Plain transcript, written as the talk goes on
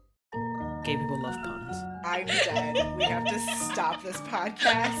Gay people love puns. I'm dead. We have to stop this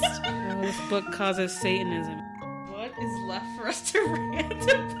podcast. Oh, this book causes Satanism. What is left for us to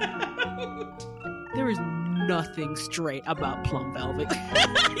rant about? There is nothing straight about Plum Velvet.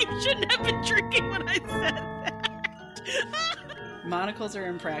 You shouldn't have been drinking when I said that. Monocles are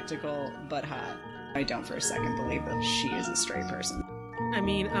impractical, but hot. I don't for a second believe that she is a straight person. I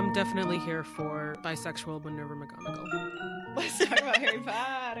mean, I'm definitely here for bisexual Minerva McGonagall. Let's talk about Harry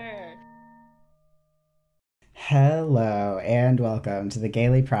Potter. Hello, and welcome to The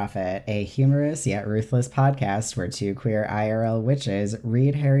Gaily Prophet, a humorous yet ruthless podcast where two queer IRL witches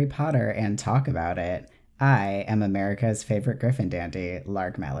read Harry Potter and talk about it. I am America's favorite Griffin dandy,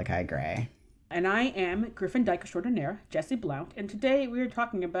 Lark Malachi Gray. And I am Griffin Dyke Extraordinaire, Jessie Blount, and today we are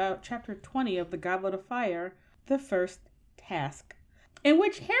talking about Chapter 20 of The Goblet of Fire, The First Task, in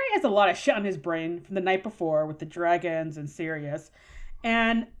which Harry has a lot of shit on his brain from the night before with the dragons and Sirius,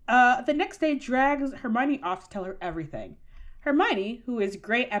 and the next day drags Hermione off to tell her everything. Hermione, who is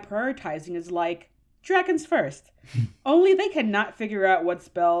great at prioritizing, is like, dragons first. Only they cannot figure out what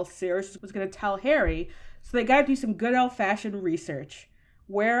spell Sirius was going to tell Harry, so they got to do some good old-fashioned research.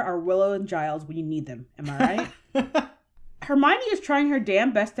 Where are Willow and Giles when you need them? Am I right? Hermione is trying her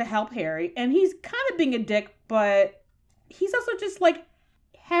damn best to help Harry, and he's kind of being a dick, but he's also just, like,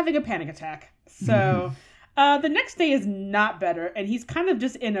 having a panic attack. So, the next day is not better, and he's kind of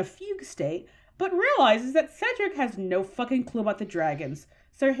just in a fugue state, but realizes that Cedric has no fucking clue about the dragons.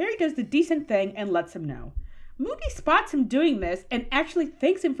 So Harry does the decent thing and lets him know. Moody spots him doing this and actually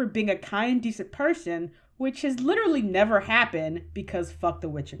thanks him for being a kind, decent person, which has literally never happened because fuck the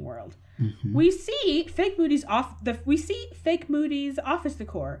witching world. Mm-hmm. We see fake Moody's office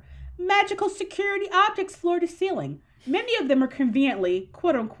decor, magical security objects floor to ceiling. Many of them are conveniently,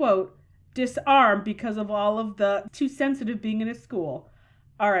 quote unquote, disarmed because of all of the too sensitive being in a school.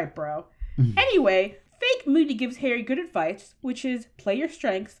 All right, bro. Mm-hmm. Anyway, fake Moody gives Harry good advice, which is play your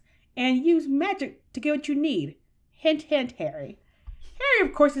strengths and use magic to get what you need. Hint, hint, Harry. Harry,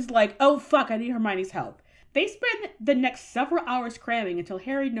 of course, is like, oh fuck, I need Hermione's help. They spend the next several hours cramming until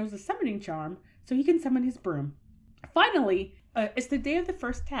Harry knows the summoning charm so he can summon his broom. Finally, it's the day of the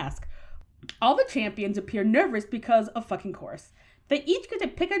first task. All the champions appear nervous because of fucking course. They each get to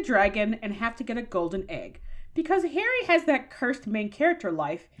pick a dragon and have to get a golden egg. Because Harry has that cursed main character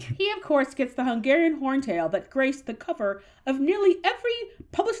life, he of course gets the Hungarian horntail that graced the cover of nearly every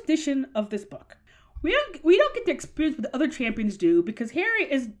published edition of this book. We don't get to experience what the other champions do because Harry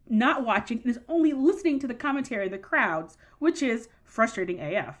is not watching and is only listening to the commentary of the crowds, which is frustrating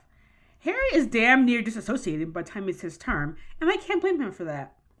AF. Harry is damn near disassociated by the time it's his turn, and I can't blame him for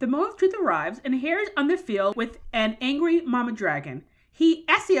that. The moment of truth arrives, and Harry's on the field with an angry mama dragon. He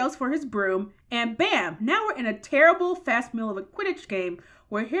SEOs for his broom, and bam! Now we're in a terrible fast middle of a Quidditch game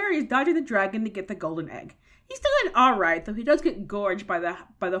where Harry is dodging the dragon to get the golden egg. He's still doing alright, though he does get gorged by the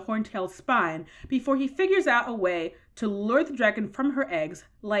horntail's spine before he figures out a way to lure the dragon from her eggs,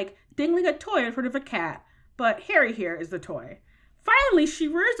 like dangling a toy in front of a cat. But Harry here is the toy. Finally, she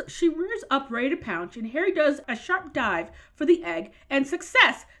rears up ready to pounce, and Harry does a sharp dive for the egg, and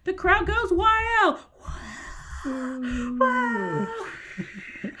success! The crowd goes wild! Wow!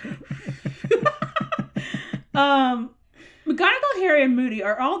 McGonagall, Harry, and Moody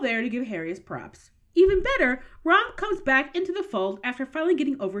are all there to give Harry his props. Even better, Ron comes back into the fold after finally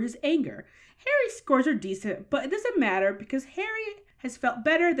getting over his anger. Harry's scores are decent, but it doesn't matter because Harry has felt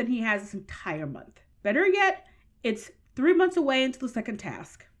better than he has this entire month. Better yet, it's 3 months away until the second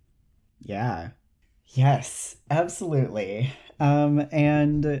task. Yeah. Yes, absolutely.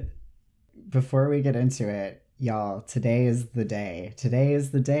 And before we get into it, y'all, today is the day. Today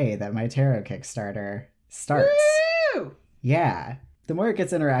is the day that my tarot Kickstarter starts. Woo! Yeah. The more it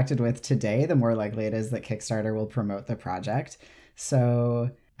gets interacted with today, the more likely it is that Kickstarter will promote the project.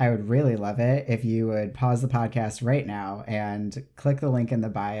 So I would really love it if you would pause the podcast right now and click the link in the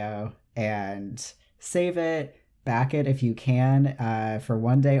bio and save it, back it if you can. For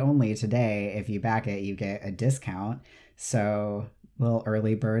one day only today, if you back it, you get a discount. So little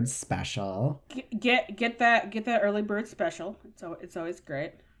early bird special. Get that early bird special. It's always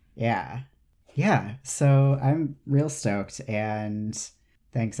great. Yeah, so I'm real stoked, and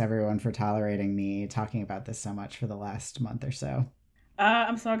thanks everyone for tolerating me talking about this so much for the last month or so.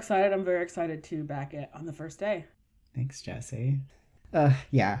 I'm so excited. I'm very excited to back it on the first day. Thanks, Jessie.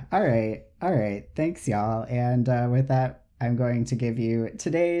 Yeah, all right. Thanks, y'all. And with that, I'm going to give you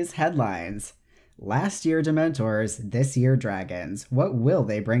today's headlines. Last year Dementors, this year dragons. What will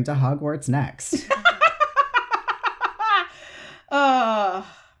they bring to Hogwarts next?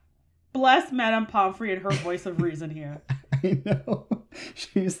 Bless Madame Pomfrey and her voice of reason here. I know.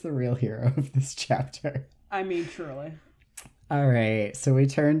 She's the real hero of this chapter. I mean, truly. All right, so we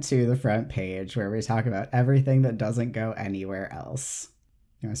turn to the front page where we talk about everything that doesn't go anywhere else.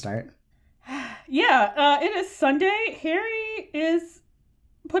 You want to start? Yeah, it is Sunday. Harry is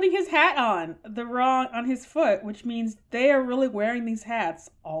putting his hat on on his foot, which means they are really wearing these hats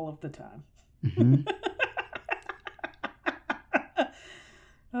all of the time. Mm-hmm.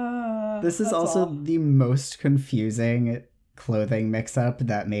 This is also the most confusing clothing mix-up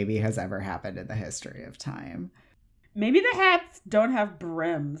that maybe has ever happened in the history of time. Maybe the hats don't have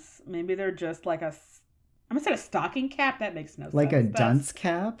brims. Maybe they're just like I'm gonna say a stocking cap. That makes no sense. Like a dunce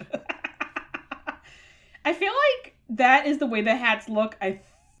cap? I feel like that is the way the hats look. I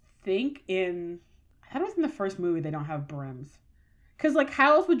think I thought it was in the first movie they don't have brims. Because, like,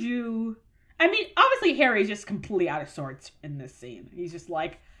 how else would you... I mean, obviously Harry's just completely out of sorts in this scene. He's just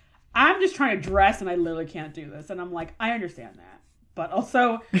like, I'm just trying to dress and I literally can't do this. And I'm like, I understand that. But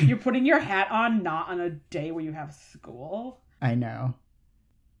also, you're putting your hat on not on a day where you have school. I know.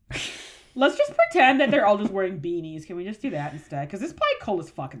 Let's just pretend that they're all just wearing beanies. Can we just do that instead? Because it's probably cold as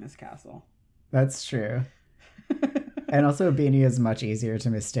fuck in this castle. That's true. And also a beanie is much easier to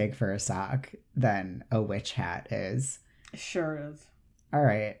mistake for a sock than a witch hat is. It sure is. All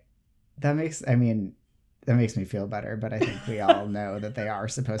right. That makes me feel better, but I think we all know that they are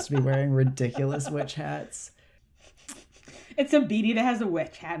supposed to be wearing ridiculous witch hats. It's a beanie that has a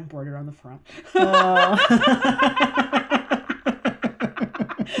witch hat embroidered on the front.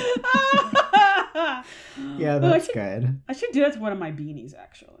 Yeah, that's good. I should do that to one of my beanies,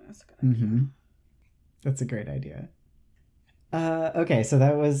 actually. That's a good idea. Mm-hmm. That's a great idea. Okay, so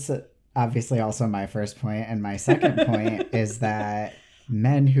that was obviously also my first point, and my second point is that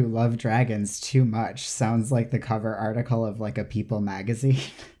men who love dragons too much sounds like the cover article of like a People magazine.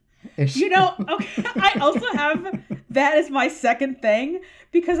 You know, okay, I also have that as my second thing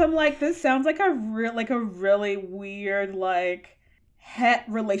because I'm like, this sounds like a really weird like het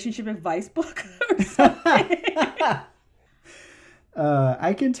relationship advice book or something.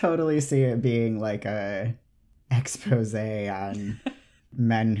 I can totally see it being like a expose on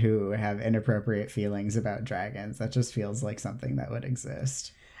men who have inappropriate feelings about dragons. That just feels like something that would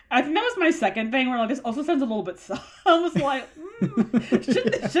exist. I think that was my second thing where like this also sounds a little bit soft. I was like,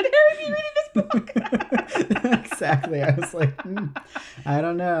 should Harry be reading this book? Exactly. I was like, I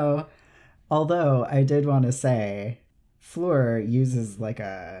don't know. Although I did want to say Fleur uses like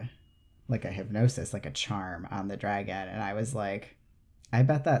a hypnosis, like a charm on the dragon, and I was like, I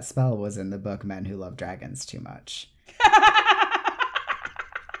bet that spell was in the book Men Who Love Dragons Too Much.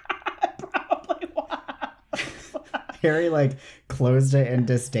 Probably was. Harry like closed it in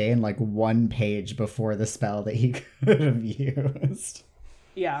disdain like one page before the spell that he could have used.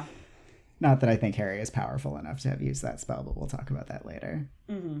 Yeah. Not that I think Harry is powerful enough to have used that spell, but we'll talk about that later.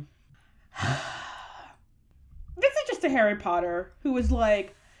 Mm-hmm. This is just a Harry Potter who was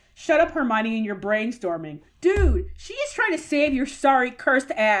like, shut up, Hermione, and you're brainstorming. Dude, she is trying to save your sorry, cursed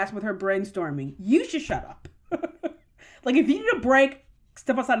ass with her brainstorming. You should shut up. Like, if you need a break,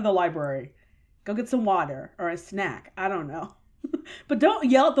 step outside of the library. Go get some water or a snack. I don't know. But don't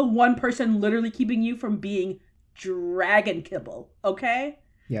yell at the one person literally keeping you from being dragon kibble, okay?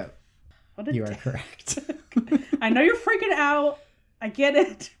 Yep. You are correct. I know you're freaking out. I get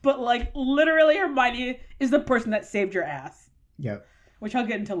it. But, like, literally Hermione is the person that saved your ass. Yep. Which I'll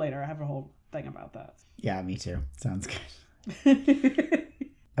get into later. I have a whole thing about that. Yeah, me too. Sounds good.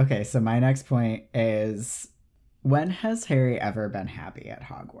 Okay, so my next point is, when has Harry ever been happy at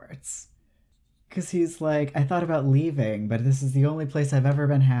Hogwarts? Because he's like, I thought about leaving, but this is the only place I've ever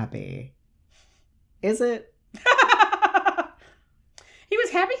been happy. Is it? He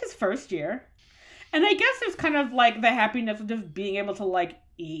was happy his first year. And I guess there's kind of like the happiness of just being able to like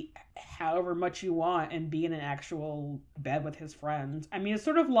eat however much you want and be in an actual bed with his friends. I mean, it's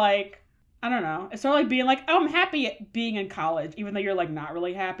sort of like, I don't know. It's sort of like being like, oh, I'm happy at being in college, even though you're like not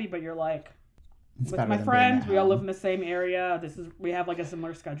really happy, but you're like, It's with my friends, we all live in the same area. We have like a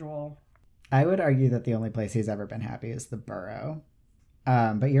similar schedule. I would argue that the only place he's ever been happy is the Burrow.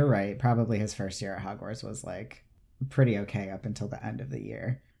 But you're right. Probably his first year at Hogwarts was like pretty okay up until the end of the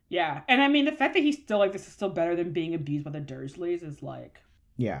year. Yeah. And I mean, the fact that he's still like, this is still better than being abused by the Dursleys is like...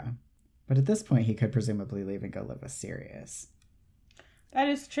 Yeah. But at this point, he could presumably leave and go live with Sirius. That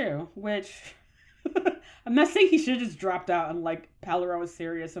is true, which... I'm not saying he should have just dropped out and like pal around with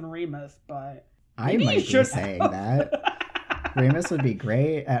Sirius and Remus, but... I might be saying that. Remus would be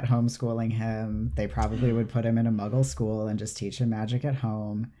great at homeschooling him. They probably would put him in a muggle school and just teach him magic at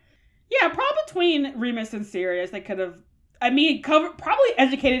home. Yeah, probably between Remus and Sirius, they could have, probably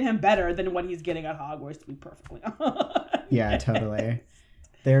educated him better than what he's getting at Hogwarts, to be perfectly honest. Yeah, totally.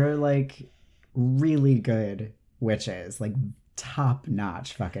 They're like really good witches, like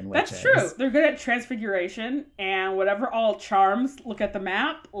top-notch fucking witches. That's true. They're good at transfiguration and whatever all charms. Look at the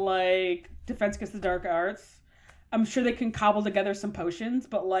map, like Defense Against the Dark Arts. I'm sure they can cobble together some potions,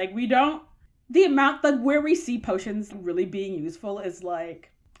 but like we don't. The amount, like where we see potions really being useful is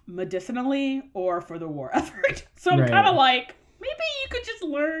like medicinally or for the war effort. So I'm kind of like, maybe you could just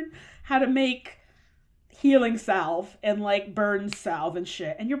learn how to make healing salve and like burn salve and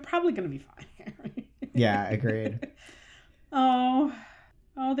shit, and you're probably gonna be fine. Yeah, agreed. Oh,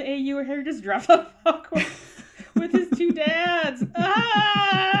 the AU are here just dropped off Hogwarts with his two dads.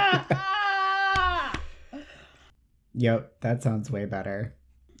 Yep, that sounds way better.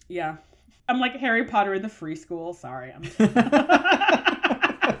 Yeah. I'm like Harry Potter in the free school. Sorry.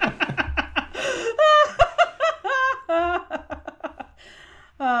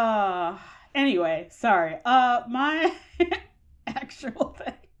 Anyway, sorry. My actual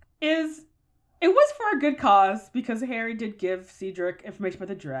thing is it was for a good cause because Harry did give Cedric information about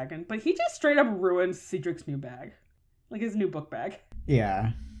the dragon, but he just straight up ruined Cedric's new bag. Like his new book bag.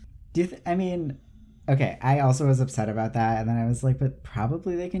 Yeah. I mean, okay, I also was upset about that, and then I was like, but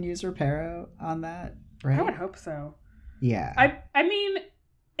probably they can use Reparo on that, right? I would hope so. Yeah. I mean,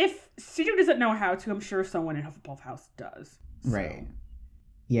 if Cedric doesn't know how to, I'm sure someone in Hufflepuff House does. So. Right.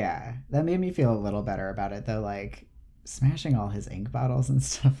 Yeah. That made me feel a little better about it, though, like, smashing all his ink bottles and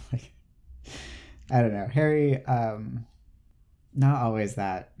stuff, like, I don't know. Harry, not always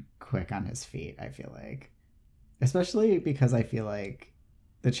that quick on his feet, I feel like. Especially because I feel like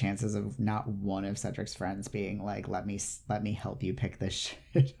the chances of not one of Cedric's friends being like, let me help you pick this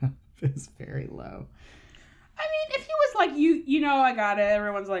shit up is very low. I mean, if he was like, you know, I got it.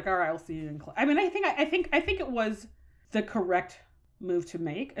 Everyone's like, all right, I'll see you in class. I mean, I think it was the correct move to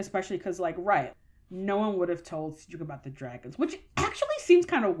make, especially because, like, right, no one would have told Cedric about the dragons, which actually seems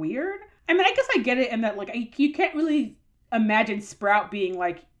kind of weird. I mean, I guess I get it in that, like, you can't really imagine Sprout being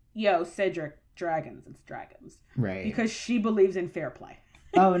like, yo, Cedric, dragons, it's dragons. Right. Because she believes in fair play.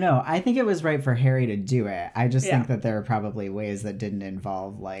 Oh, no, I think it was right for Harry to do it. I just think that there are probably ways that didn't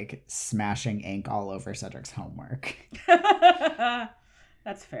involve, like, smashing ink all over Cedric's homework.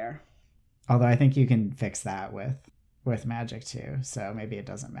 That's fair. Although I think you can fix that with magic, too, so maybe it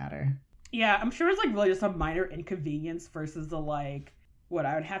doesn't matter. Yeah, I'm sure it's, like, really just a minor inconvenience versus the, like, what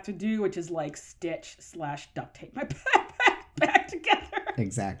I would have to do, which is, like, stitch/duct tape my backpack back together.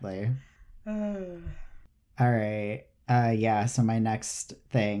 Exactly. All right. Yeah, so my next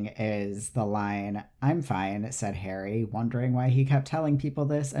thing is the line, "I'm fine," said Harry, wondering why he kept telling people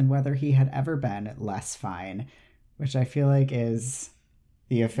this and whether he had ever been less fine, which I feel like is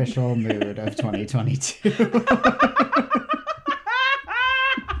the official mood of 2022.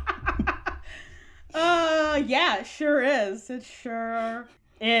 Yeah, it sure is. It sure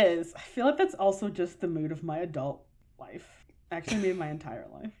is. I feel like that's also just the mood of my adult life. Actually, maybe my entire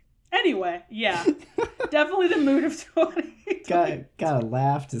life. Anyway, yeah. Definitely the mood of 2020. Gotta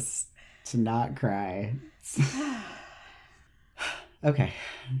laugh to not cry. Okay.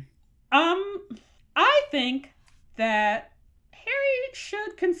 I think that Harry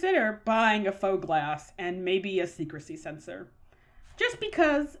should consider buying a faux glass and maybe a secrecy sensor. Just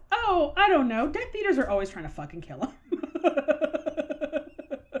because, I don't know, Death Eaters are always trying to fucking kill him.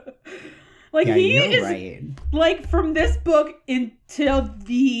 Like, yeah, he is, right. Like, from this book until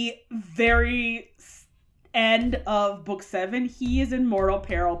the very end of book 7, he is in mortal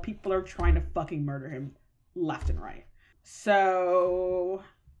peril. People are trying to fucking murder him left and right. So,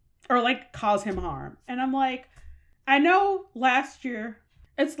 or, like, cause him harm. And I'm like, I know last year,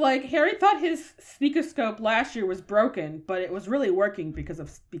 it's like Harry thought his sneakoscope last year was broken, but it was really working because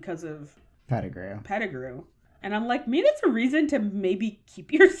of Pettigrew. And I'm like, maybe that's a reason to maybe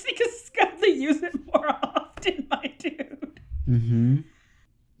keep your sneakoscope to use it more often, my dude. Mm-hmm.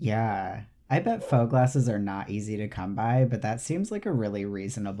 Yeah. I bet faux glasses are not easy to come by, but that seems like a really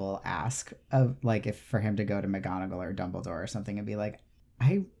reasonable ask of, like, if for him to go to McGonagall or Dumbledore or something and be like,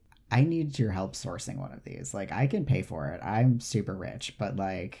 I need your help sourcing one of these. Like, I can pay for it. I'm super rich, but,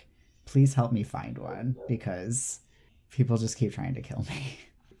 like, please help me find one because people just keep trying to kill me.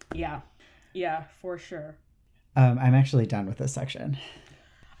 Yeah, for sure. I'm actually done with this section.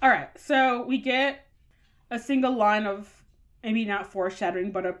 All right, so we get a single line of maybe not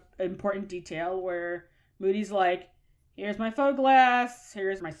foreshadowing, but an important detail where Moody's like, here's my faux glass,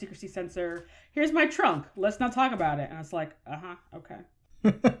 here's my secrecy sensor, here's my trunk. Let's not talk about it. And it's like, okay.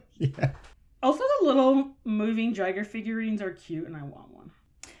 Yeah. Also, the little moving Jiger figurines are cute, and I want one.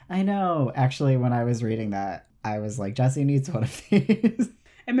 I know. Actually, when I was reading that, I was like, Jesse needs one of these.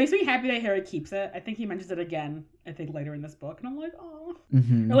 It makes me happy that Harry keeps it. I think he mentions it again, I think, later in this book. And I'm like, oh.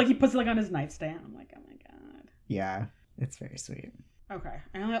 Mm-hmm. Or like he puts it like on his nightstand. I'm like, oh my God. Yeah, it's very sweet. Okay.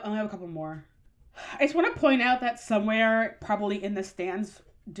 I only have a couple more. I just want to point out that somewhere, probably in the stands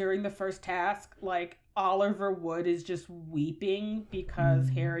during the first task, like Oliver Wood is just weeping because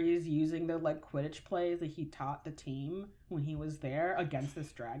Harry is using the like Quidditch plays that he taught the team when he was there against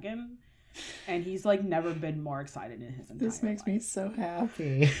this dragon. And he's like never been more excited in his entire life. This makes me so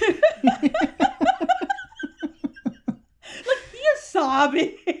happy. Like he is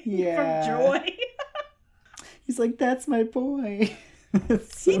sobbing from joy. He's like, that's my boy.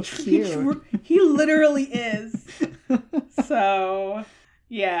 It's so cute. He literally is. So,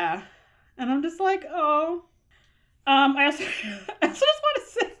 yeah. And I'm just like, oh. I also just want to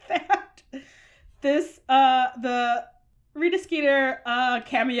say that this, the Rita Skeeter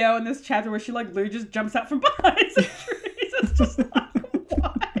cameo in this chapter where she like literally just jumps out from behind some trees. It's just like,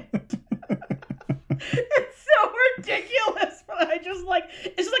 what? It's so ridiculous. But I just like,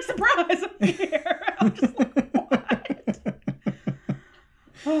 it's just like, surprise, I'm here. I'm just like, what?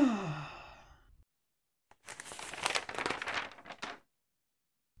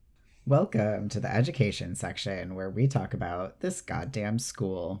 Welcome to the education section where we talk about this goddamn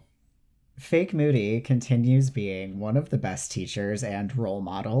school. Fake Moody continues being one of the best teachers and role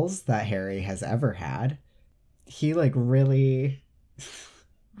models that Harry has ever had. He like really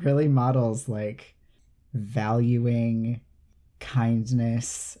models like valuing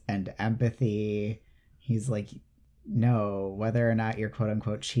kindness and empathy. He's like, no, whether or not you're quote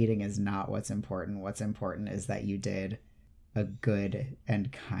unquote cheating is not what's important. What's important is that you did a good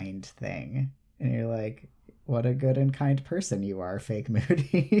and kind thing. And you're like, what a good and kind person you are, Fake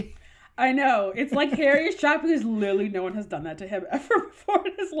Moody. I know. It's like Harry is shocked because literally no one has done that to him ever before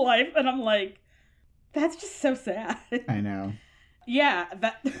in his life. And I'm like, that's just so sad. I know. Yeah,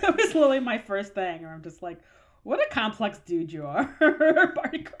 that was literally my first thing. Where I'm just like, what a complex dude you are,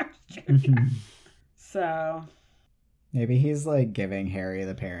 Barty Crouch Jr. So... maybe he's like giving Harry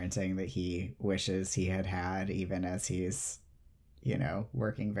the parenting that he wishes he had had, even as he's, you know,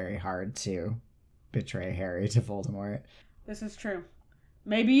 working very hard to betray Harry to Voldemort. This is true.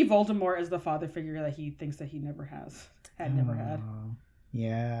 Maybe Voldemort is the father figure that he thinks that he never never had.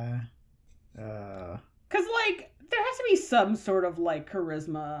 Yeah. Because, like, there has to be some sort of, like,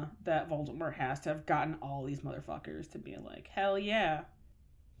 charisma that Voldemort has to have gotten all these motherfuckers to be like, hell yeah.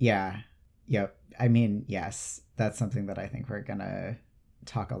 Yeah. Yep. I mean, yes, that's something that I think we're gonna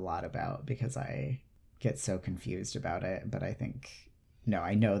talk a lot about because I get so confused about it. But I think, no,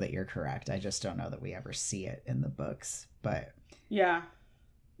 I know that you're correct. I just don't know that we ever see it in the books. But yeah,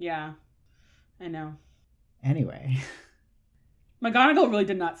 I know. Anyway, McGonagall really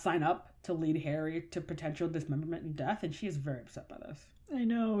did not sign up to lead Harry to potential dismemberment and death, and she is very upset by this. I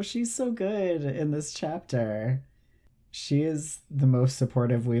know, she's so good in this chapter. She is the most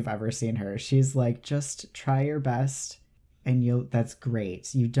supportive we've ever seen her. She's like, just try your best and that's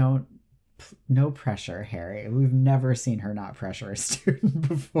great. You don't, no pressure, Harry. We've never seen her not pressure a student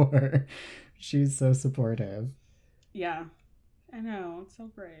before. She's so supportive. Yeah, I know. It's so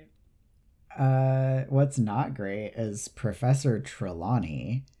great. What's not great is Professor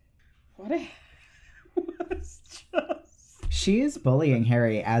Trelawney. She is bullying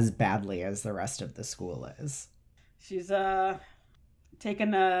Harry as badly as the rest of the school is. She's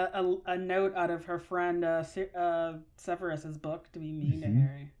taken a note out of her friend Severus's book to be mean to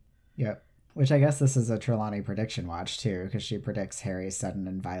Harry. Yep. Which I guess this is a Trelawney prediction watch too, because she predicts Harry's sudden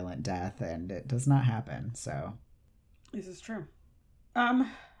and violent death, and it does not happen. So this is true. I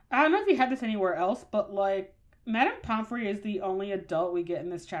don't know if you had this anywhere else, but like Madame Pomfrey is the only adult we get in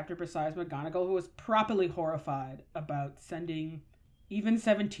this chapter besides McGonagall who is properly horrified about sending even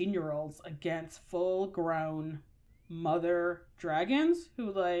 17-year-olds against full-grown mother dragons who,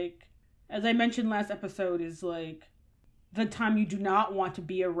 like, as I mentioned last episode, is like the time you do not want to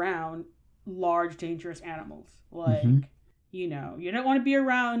be around large dangerous animals. Like, you know, you don't want to be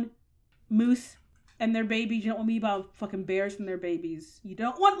around moose and their babies. You don't want to be about fucking bears and their babies. You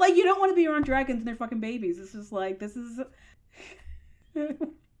don't want to be around dragons and their fucking babies. This is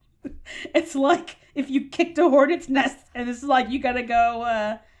it's like if you kicked a hornet's nest and it's like you gotta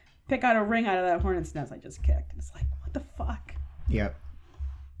go pick out a ring out of that hornet's nest I just kicked. It's like, what the fuck? Yep.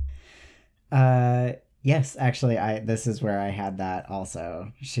 Yes, actually, this is where I had that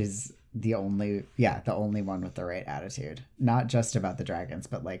also. She's the only one with the right attitude. Not just about the dragons,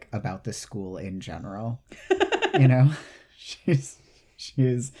 but like about the school in general. You know? She's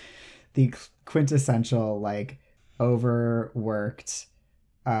the quintessential, like, overworked,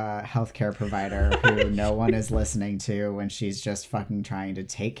 healthcare provider who no one is listening to when she's just fucking trying to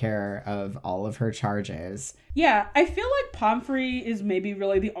take care of all of her charges. Yeah, I feel like Pomfrey is maybe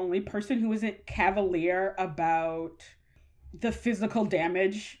really the only person who isn't cavalier about the physical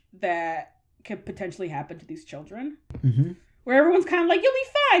damage that could potentially happen to these children. Mm-hmm. Where everyone's kind of like, you'll be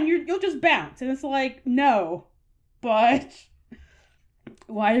fine, you'll just bounce. And it's like, no, but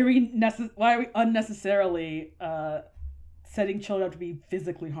why are we unnecessarily setting children up to be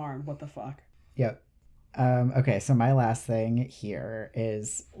physically harmed? What the fuck? Yep. Okay, so my last thing here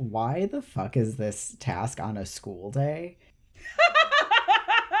is, why the fuck is this task on a school day?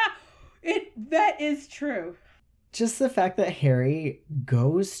 That is true. Just the fact that Harry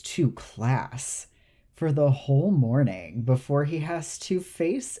goes to class for the whole morning before he has to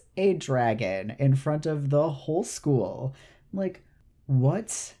face a dragon in front of the whole school. Like,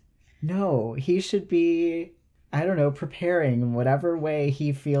 what? No, he should be, I don't know, preparing in whatever way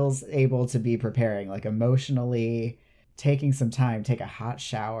he feels able to be preparing, like emotionally, taking some time, take a hot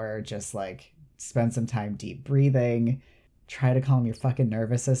shower, just like spend some time deep breathing, try to calm your fucking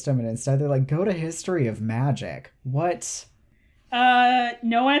nervous system. And instead they're like, go to History of Magic. What?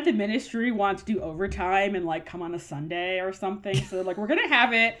 No one at the ministry wants to do overtime and like come on a Sunday or something. So they're like, we're going to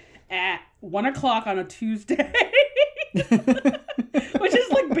have it at 1:00 on a Tuesday. Which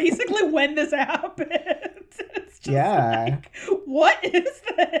is like basically when this happened. It's just like, what is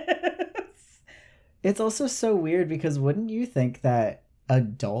this? It's also so weird because wouldn't you think that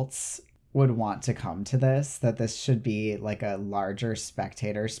adults would want to come to this, that this should be like a larger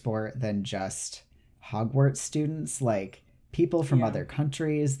spectator sport than just Hogwarts students, like people from other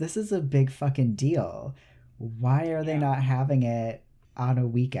countries? This is a big fucking deal. Why are they not having it on a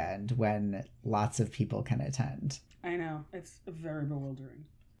weekend when lots of people can attend? I know. It's very bewildering.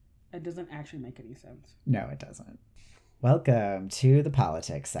 It doesn't actually make any sense. No, it doesn't. Welcome to the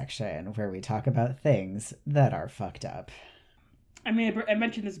politics section, where we talk about things that are fucked up. I mean, I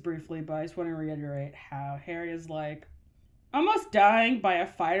mentioned this briefly, but I just want to reiterate how Harry is like, almost dying by a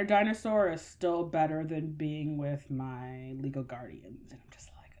fighter dinosaur is still better than being with my legal guardians. And I'm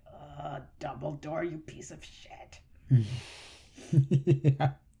just like, Dumbledore, you piece of shit.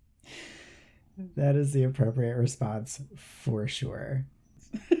 Yeah. That is the appropriate response for sure.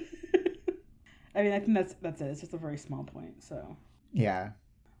 I mean, I think that's it. It's just a very small point, so. Yeah.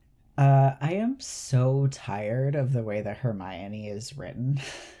 I am so tired of the way that Hermione is written.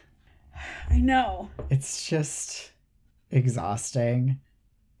 I know. It's just exhausting.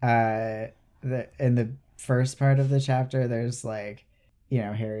 In the first part of the chapter, there's like, you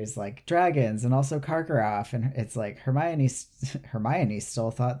know, Harry's like dragons and also Karkaroff, and it's like Hermione still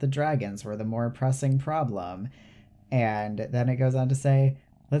thought the dragons were the more pressing problem. And then it goes on to say,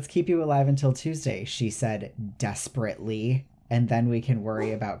 let's keep you alive until Tuesday, she said desperately, and then we can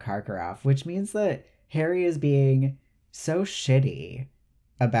worry about Karkaroff, which means that Harry is being so shitty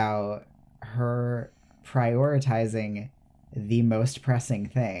about her prioritizing the most pressing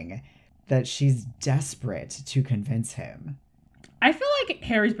thing that she's desperate to convince him. I feel like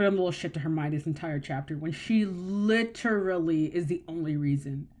Harry's been a little shit to Hermione this entire chapter when she literally is the only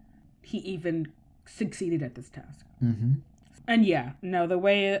reason he even succeeded at this task. Mm-hmm. And yeah, no, the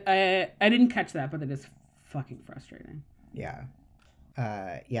way I didn't catch that, but it is fucking frustrating. Yeah.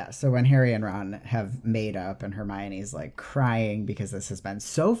 So when Harry and Ron have made up and Hermione's like crying because this has been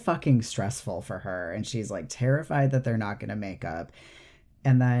so fucking stressful for her and she's like terrified that they're not going to make up.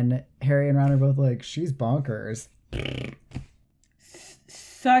 And then Harry and Ron are both like, she's bonkers.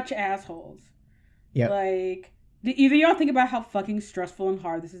 Such assholes. Yeah. Like, do either y'all think about how fucking stressful and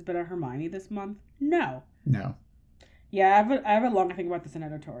hard this has been on Hermione this month? No. Yeah, I have a long thing about this in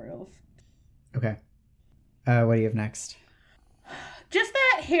editorials. Okay. What do you have next? Just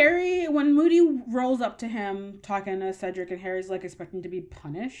that Harry, when Moody rolls up to him talking to Cedric and Harry's like expecting to be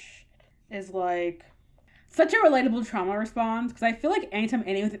punished, is like such a relatable trauma response. Because I feel like anytime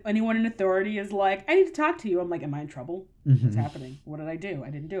anyone in authority is like, I need to talk to you, I'm like, am I in trouble? Mm-hmm. What's happening? What did I do? I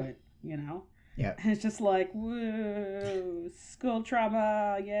didn't do it, you know? Yeah. And it's just like, woo, school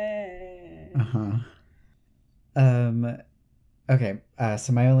trauma, yay. Uh-huh. Okay,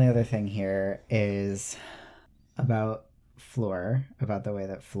 so my only other thing here is about Fleur, about the way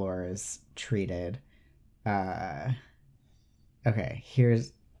that Fleur is treated. Okay, we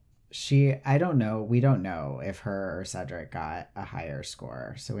don't know if her or Cedric got a higher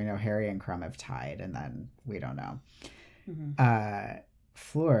score. So we know Harry and Crumb have tied, and then we don't know. Mm-hmm.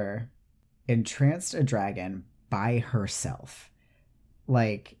 Fleur entranced a dragon by herself.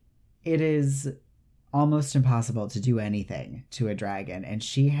 Like, it is almost impossible to do anything to a dragon, and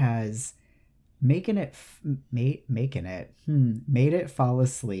she has made it fall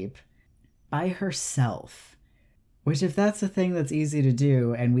asleep by herself. Which, if that's a thing that's easy to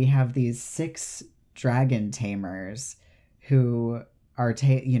do, and we have these 6 dragon tamers who are,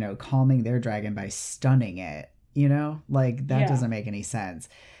 calming their dragon by stunning it, like that doesn't make any sense.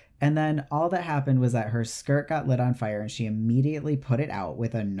 And then all that happened was that her skirt got lit on fire and she immediately put it out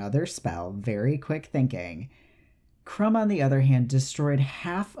with another spell, very quick thinking. Crumb, on the other hand, destroyed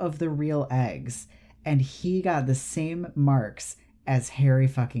half of the real eggs, and he got the same marks as Harry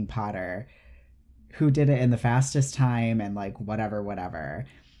fucking Potter, who did it in the fastest time and like whatever.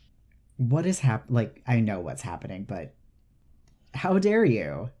 What is like, I know what's happening, but how dare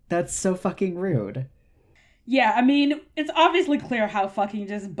you? That's so fucking rude. Yeah, I mean, it's obviously clear how fucking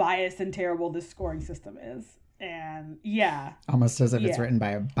just biased and terrible this scoring system is. And yeah. Almost as if it's written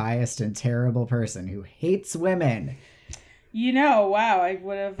by a biased and terrible person who hates women. Wow, I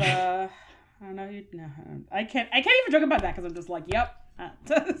would have, I don't know. I can't even joke about that because I'm just like, yep,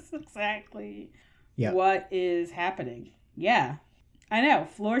 that's exactly what is happening. Yeah, I know.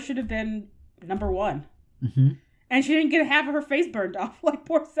 Fleur should have been number 1. Mm-hmm. And she didn't get half of her face burned off like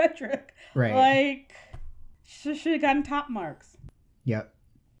poor Cedric. Right. Like, she should have gotten top marks. Yep.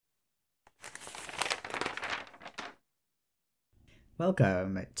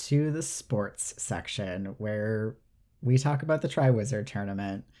 Welcome to the sports section where we talk about the Triwizard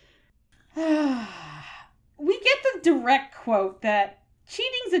Tournament. We get the direct quote that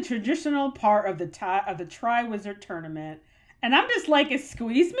cheating's a traditional part of the Triwizard Tournament. And I'm just like,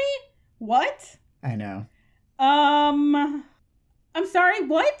 excuse me? What? I know. I'm sorry,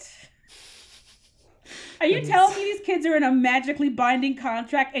 what? Are you telling me these kids are in a magically binding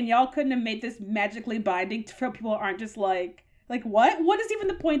contract and y'all couldn't have made this magically binding so people aren't just like what? What is even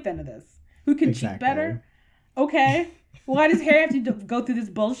the point then of this? Who can cheat better? Okay. Why does Harry have to go through this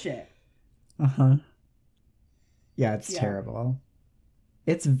bullshit? Uh-huh. Yeah, it's terrible.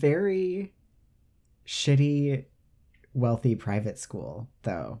 It's very shitty, wealthy private school,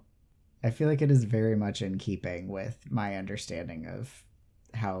 though. I feel like it is very much in keeping with my understanding of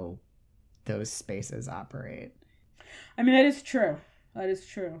how those spaces operate. I mean, that is true. I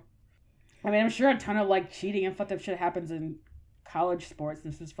mean, I'm sure a ton of like cheating and fucked up shit happens in college sports.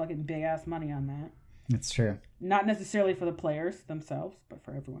 This is fucking big ass money on that. It's true. Not necessarily for the players themselves, but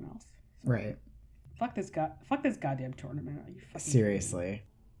for everyone else. So, right. Fuck this goddamn tournament. Are you fucking seriously?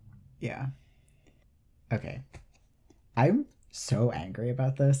 Yeah. Okay. I'm so angry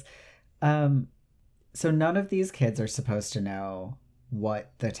about this. So none of these kids are supposed to know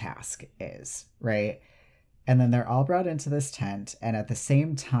what the task is, right? And then they're all brought into this tent, and at the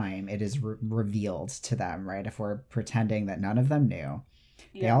same time, it is revealed to them, right? If we're pretending that none of them knew,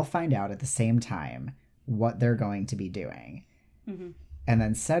 they all find out at the same time what they're going to be doing. Mm-hmm. And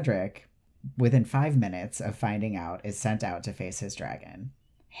then Cedric, within 5 minutes of finding out, is sent out to face his dragon.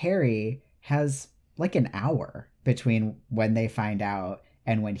 Harry has like an hour between when they find out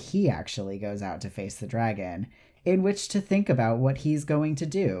and when he actually goes out to face the dragon, in which to think about what he's going to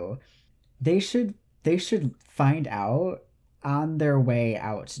do. They should find out on their way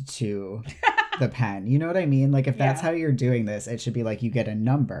out to the pen. You know what I mean? Like, if that's how you're doing this, it should be like you get a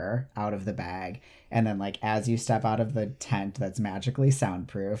number out of the bag, and then like as you step out of the tent that's magically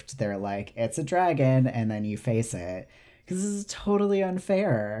soundproofed, they're like, it's a dragon, and then you face it. Because this is totally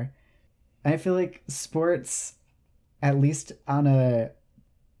unfair. I feel like sports, at least on a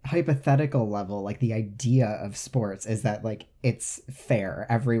hypothetical level, like the idea of sports is that like it's fair,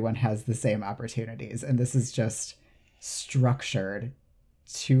 everyone has the same opportunities, and this is just structured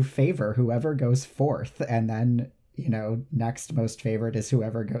to favor whoever goes fourth, and then next most favored is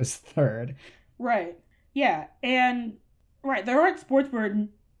whoever goes third. Right. Yeah. And there aren't sports where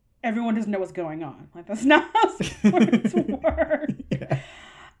everyone doesn't know what's going on. Like, that's not how sports work.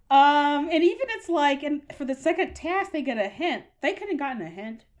 And even it's like, and for the second task they get a hint. They could have gotten a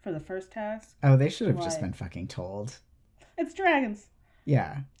hint for the first task. Oh, they should have just been fucking told. It's dragons.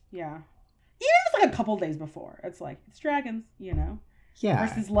 Yeah. Yeah. Even if it's like a couple days before. It's like, it's dragons, Yeah.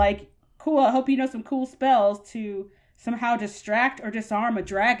 Versus like, cool, I hope you know some cool spells to somehow distract or disarm a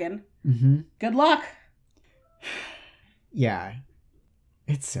dragon. Mm-hmm. Good luck. Yeah.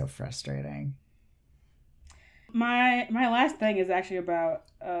 It's so frustrating. My last thing is actually about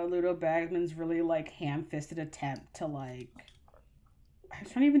Ludo Bagman's really like ham-fisted attempt to like, I'm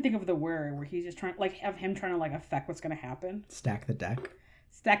trying to even think of the word where he's just trying like have him trying to like affect what's going to happen. Stack the deck.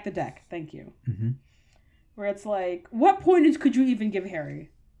 Thank you. Mm-hmm. Where it's like, what pointers could you even give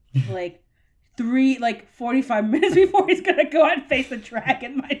Harry? Like 45 minutes before he's going to go out and face the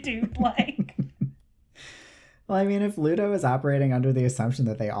dragon, my dude. Like, Well, I mean, if Ludo is operating under the assumption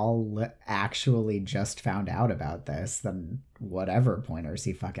that they all actually just found out about this, then whatever pointers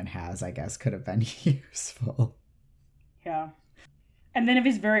he fucking has, I guess, could have been useful. Yeah. And then if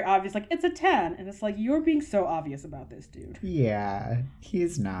he's very obvious, like, it's a 10. And it's like, you're being so obvious about this, dude. Yeah,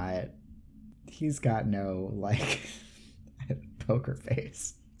 he's not. He's got no, like, poker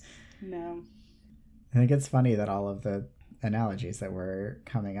face. No. I think it's funny that all of the analogies that we're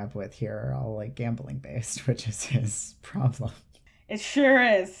coming up with here are all, like, gambling based, which is his problem. It sure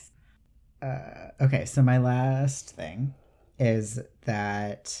is. Okay, so my last thing is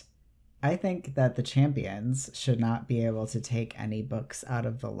that I think that the champions should not be able to take any books out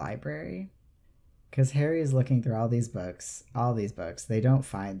of the library. Because Harry is looking through all these books. They don't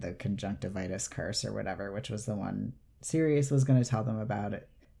find the conjunctivitis curse or whatever, which was the one Sirius was going to tell them about it.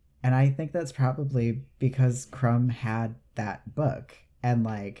 And I think that's probably because Crumb had that book. And,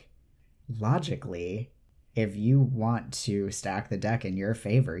 like, logically, if you want to stack the deck in your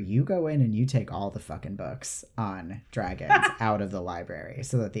favor, you go in and you take all the fucking books on dragons out of the library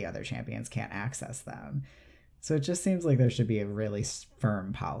so that the other champions can't access them. So it just seems like there should be a really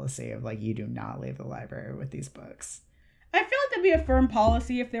firm policy of, like, you do not leave the library with these books. I feel like that'd be a firm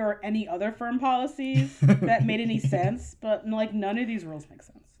policy if there were any other firm policies that made any sense, but, like, none of these rules make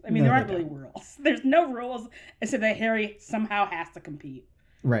sense. I mean, there aren't really rules. There's no rules except that Harry somehow has to compete.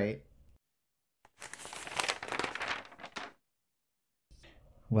 Right.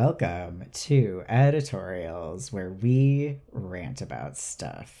 Welcome to editorials where we rant about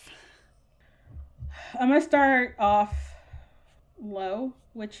stuff. I'm going to start off low,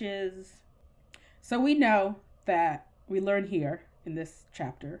 which is, so we know that we learn here in this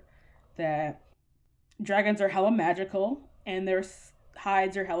chapter that dragons are hella magical and their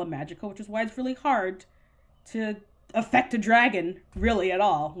hides are hella magical, which is why it's really hard to affect a dragon really at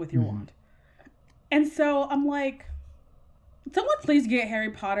all with your wand. And so I'm like, someone please get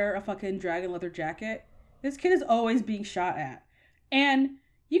Harry Potter a fucking dragon leather jacket. This kid is always being shot at. And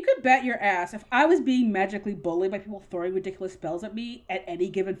you could bet your ass if I was being magically bullied by people throwing ridiculous spells at me at any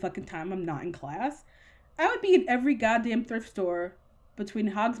given fucking time I'm not in class, I would be in every goddamn thrift store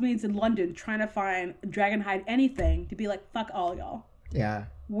between Hogsmeade's and London trying to find Dragonhide anything to be like, fuck all y'all. Yeah.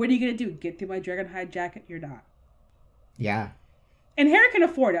 What are you going to do? Get through my Dragonhide jacket? You're not. Yeah. And Harry can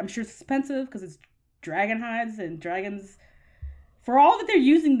afford it. I'm sure it's expensive because it's Dragonhides and dragons. For all that they're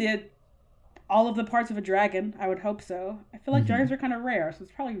using all of the parts of a dragon, I would hope so. I feel like dragons are kind of rare, so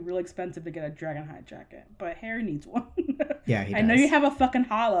it's probably really expensive to get a Dragonhide jacket. But Harry needs one. Yeah, he does. I know you have a fucking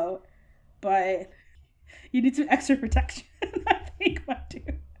hollow, but you need some extra protection, I think, my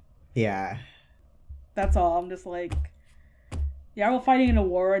dude. Yeah. That's all. I'm just like, yeah, we're fighting in a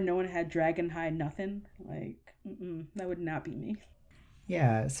war and no one had Dragonhide nothing. Like, that would not be me.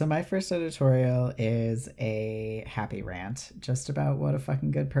 Yeah, so my first editorial is a happy rant just about what a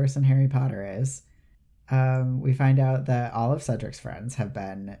fucking good person Harry Potter is. We find out that all of Cedric's friends have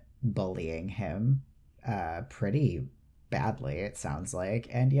been bullying him pretty badly, it sounds like.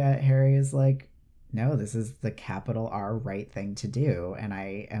 And yet Harry is like, no, this is the capital R right thing to do, and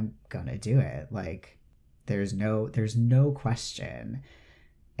I am gonna do it. Like, there's no question.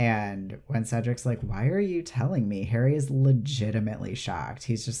 And when Cedric's like, why are you telling me? Harry is legitimately shocked.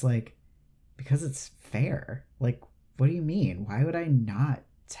 He's just like, because it's fair. Like, what do you mean? Why would I not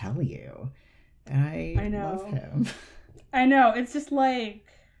tell you? And I love him. I know. It's just like,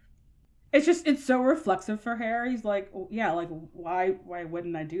 it's so reflexive for Harry. He's like, yeah, like, why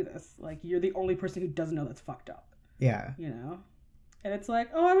wouldn't I do this? Like, you're the only person who doesn't know that's fucked up. Yeah. You know? And it's like,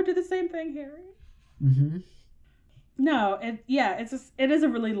 oh, I would do the same thing, Harry. Mm-hmm. No, it is a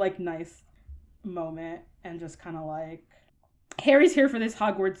really, like, nice moment, and just kind of like, Harry's here for this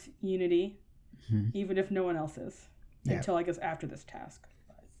Hogwarts unity, even if no one else is, until, I guess, after this task.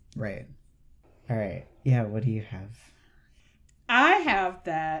 Right. All right. Yeah, what do you have? I have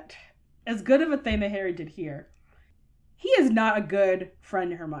that, as good of a thing that Harry did here, he is not a good friend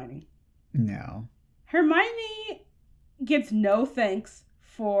to Hermione. No. Hermione gets no thanks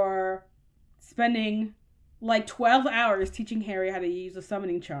for spending like 12 hours teaching Harry how to use a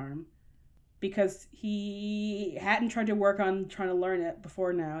summoning charm because he hadn't tried to work on trying to learn it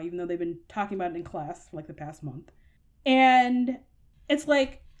before now, even though they've been talking about it in class for like the past month. And it's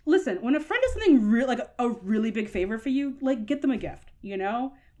like, listen, when a friend does something like a really big favor for you, like, get them a gift, you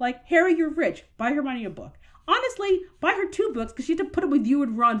know? Like, Harry, you're rich. Buy Hermione a book. Honestly, buy her 2 books because she had to put up with you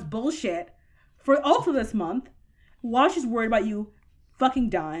and Ron's bullshit for also this month while she's worried about you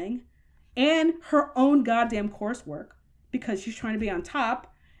fucking dying. And her own goddamn coursework because she's trying to be on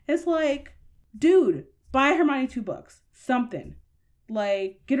top. It's like, dude, buy Hermione 2 books. Something.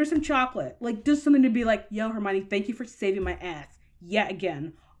 Like, get her some chocolate. Like, do something to be like, yo, Hermione, thank you for saving my ass. Yet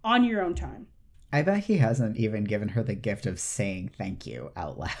again, on your own time. I bet he hasn't even given her the gift of saying thank you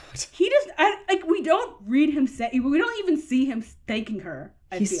out loud. He just, we don't read him say, we don't even see him thanking her,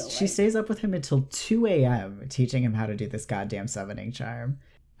 I feel like. She stays up with him until 2 a.m. teaching him how to do this goddamn summoning charm.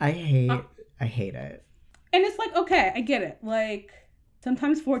 I hate it. And it's like, okay, I get it. Like,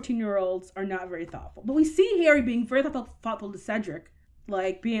 sometimes 14-year-olds are not very thoughtful. But we see Harry being very thoughtful to Cedric.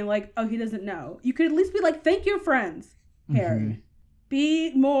 Like, being like, oh, he doesn't know. You could at least be like, thank your friends, Harry. Mm-hmm.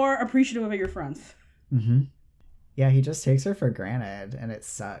 Be more appreciative of your friends. Mm-hmm. Yeah, he just takes her for granted, and it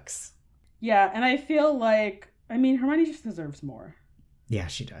sucks. Yeah, and I feel like, I mean, Hermione just deserves more. Yeah,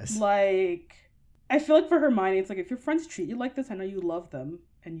 she does. Like, I feel like for Hermione, it's like, if your friends treat you like this, I know you love them,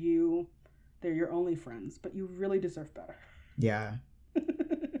 and they're your only friends, but you really deserve better. Yeah.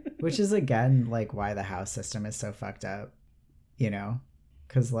 Which is, again, like, why the house system is so fucked up, you know?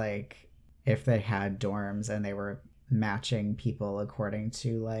 Because, like, if they had dorms and they were matching people according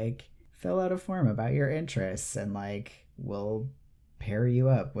to, like, fill out a form about your interests and, like, we'll pair you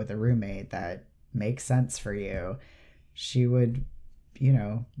up with a roommate that makes sense for you, she would, you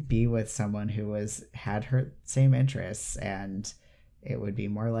know, be with someone who had her same interests, and it would be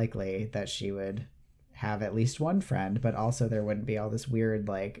more likely that she would have at least one friend, but also there wouldn't be all this weird,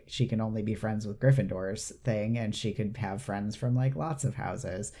 like, she can only be friends with Gryffindors thing, and she could have friends from, like, lots of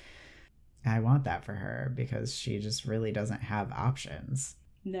houses. I want that for her because she just really doesn't have options.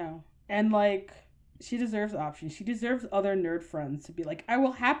 No. And, like, she deserves options. She deserves other nerd friends to be like, I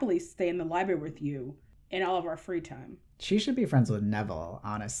will happily stay in the library with you in all of our free time. She should be friends with Neville,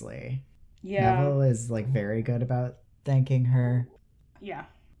 honestly. Yeah. Neville is, like, very good about thanking her. Yeah.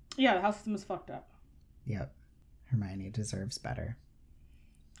 Yeah, the house system is fucked up. Yep. Hermione deserves better.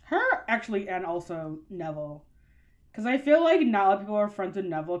 Her, actually, and also Neville. Because I feel like not a lot of people are friends with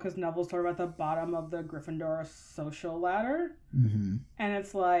Neville because Neville's sort of at the bottom of the Gryffindor social ladder. Mm-hmm. And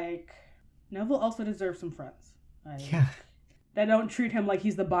it's like, Neville also deserves some friends. Yeah. That don't treat him like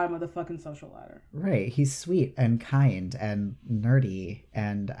he's the bottom of the fucking social ladder. Right. He's sweet and kind and nerdy,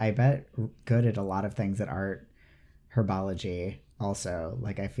 and I bet good at a lot of things that aren't herbology also.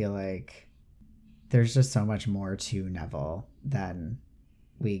 Like, I feel like there's just so much more to Neville than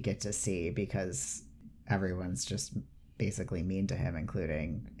we get to see because everyone's just basically mean to him,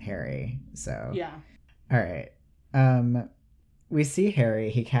 including Harry. So yeah. All right. We see Harry.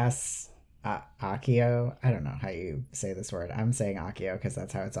 He casts Accio. I don't know how you say this word. I'm saying Accio because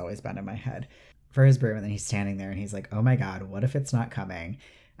that's how it's always been in my head. For his broom, and then he's standing there and he's like, oh my god, what if it's not coming?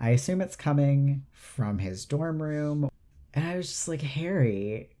 I assume it's coming from his dorm room. And I was just like,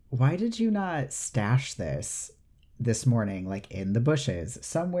 Harry, why did you not stash this morning, like in the bushes,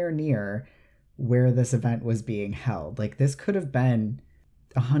 somewhere near where this event was being held? Like, this could have been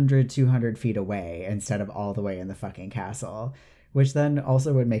 100, 200 feet away instead of all the way in the fucking castle, which then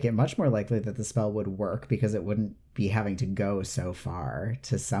also would make it much more likely that the spell would work because it wouldn't be having to go so far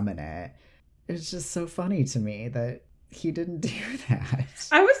to summon it. It's just so funny to me that he didn't do that.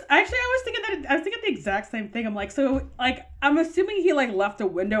 I was thinking the exact same thing. I'm like, so, like, I'm assuming he, like, left a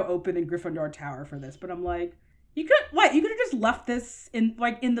window open in Gryffindor Tower for this, but I'm like, you could have just left this in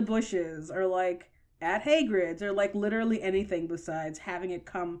the bushes or, like, at Hagrid's or, like, literally anything besides having it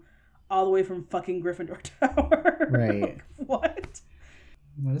come all the way from fucking Gryffindor Tower. Right. Like, what?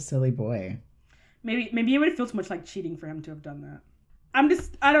 What a silly boy. Maybe it would feel too much like cheating for him to have done that.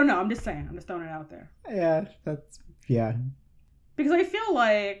 I don't know. I'm just saying. I'm just throwing it out there. Yeah. Because I feel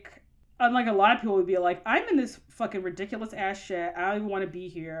like, unlike a lot of people would be like, I'm in this fucking ridiculous ass shit. I don't even want to be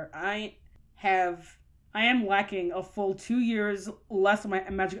here. I am lacking a full 2 years less of my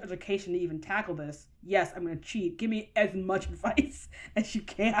magic education to even tackle this. Yes, I'm going to cheat. Give me as much advice as you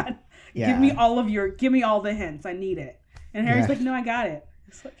can. Yeah. Give me all the hints. I need it. And Harry's like, no, I got it.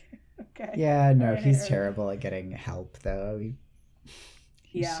 It's like, okay. Yeah, no, he's terrible at getting help, though.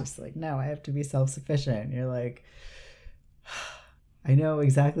 He's Yeah. just like, no, I have to be self-sufficient. You're like, I know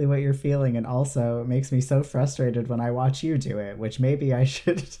exactly what you're feeling, and also it makes me so frustrated when I watch you do it, which maybe I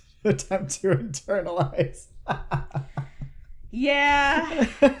should attempt to internalize. Yeah.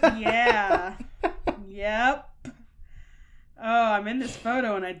 Yeah. Yep. Oh, I'm in this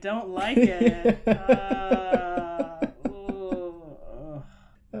photo and I don't like it.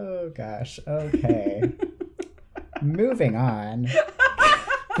 Oh, gosh. Okay. Moving on.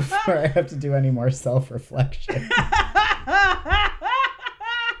 Before I have to do any more self-reflection.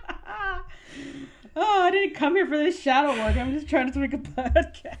 Oh, I didn't come here for this shadow work. I'm just trying to make a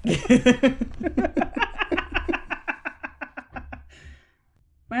podcast.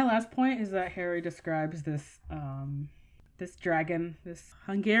 My last point is that Harry describes this this dragon, this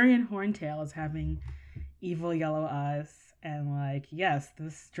Hungarian horntail, is having evil yellow eyes. And, like, yes,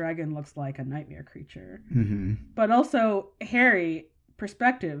 this dragon looks like a nightmare creature. Mm-hmm. But also, Harry,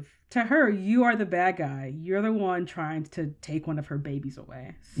 perspective, to her, you are the bad guy. You're the one trying to take one of her babies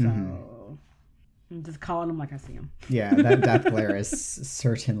away. So, I'm just calling him like I see him. Yeah, that death glare is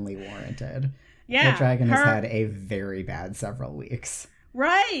certainly warranted. Yeah. The dragon has had a very bad several weeks.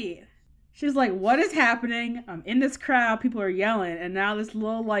 Right. She's like, what is happening? I'm in this crowd. People are yelling. And now this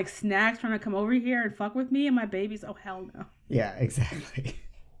little, like, snack's trying to come over here and fuck with me and my babies. Oh, hell no. Yeah, exactly.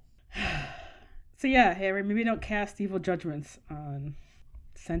 So, yeah, Harry, maybe don't cast evil judgments on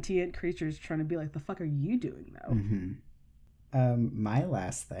sentient creatures trying to be like, the fuck are you doing, though? Mm-hmm. My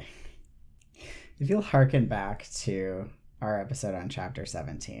last thing. If you'll harken back to our episode on chapter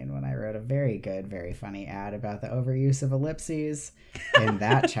 17, when I wrote a very good, very funny ad about the overuse of ellipses in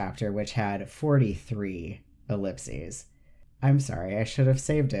that chapter, which had 43 ellipses. I'm sorry, I should have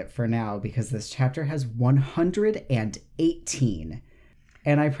saved it for now because this chapter has 118,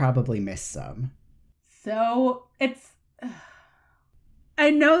 and I probably missed some. So it's... I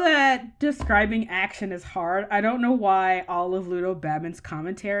know that describing action is hard. I don't know why all of Ludo Badman's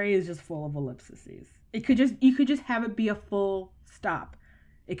commentary is just full of ellipses. You could just have it be a full stop.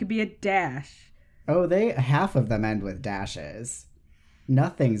 It could be a dash. Oh, half of them end with dashes.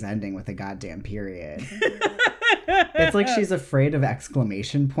 Nothing's ending with a goddamn period. It's like she's afraid of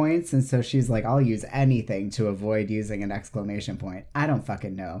exclamation points, and so she's like, I'll use anything to avoid using an exclamation point. I don't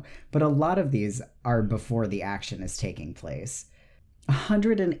fucking know. But a lot of these are before the action is taking place.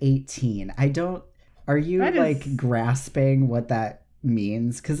 118. Are you grasping what that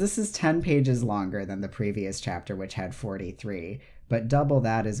means? Because this is 10 pages longer than the previous chapter, which had 43, but double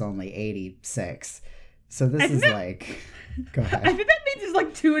that is only 86. So this is like, go ahead. I think that means it's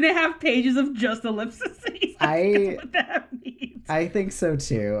like 2.5 pages of just ellipses. That's what that means. I think so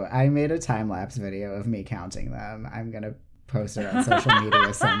too. I made a time-lapse video of me counting them. I'm going to post it on social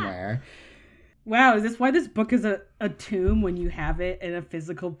media somewhere. Wow, is this why this book is a tomb when you have it in a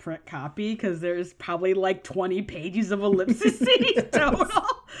physical print copy? Because there's probably like 20 pages of ellipses total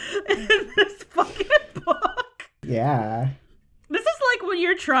in this fucking book. Yeah. This is like when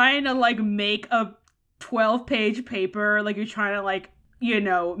you're trying to like make a 12-page paper, like you're trying to like, you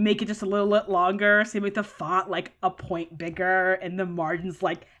know, make it just a little bit longer, so you make the font like a point bigger and the margins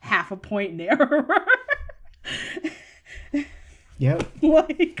like half a point narrower. Yep.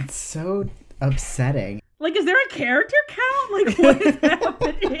 Like, it's so upsetting. Like, is there a character count? Like, what is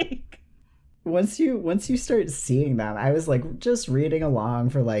happening? Once you start seeing them, I was like just reading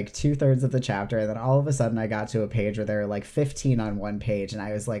along for like 2/3 of the chapter, and then all of a sudden I got to a page where there were like 15 on one page, and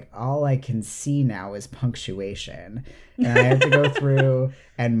I was like, all I can see now is punctuation, and I had to go through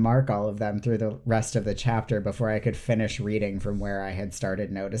and mark all of them through the rest of the chapter before I could finish reading from where I had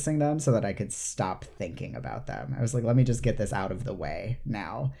started noticing them, so that I could stop thinking about them. I was like, let me just get this out of the way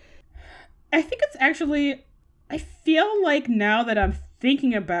now. I think it's actually, I feel like now that I'm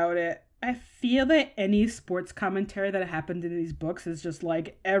thinking about it, I feel that any sports commentary that happened in these books is just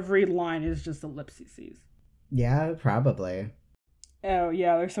like every line is just ellipses. Yeah, probably. Oh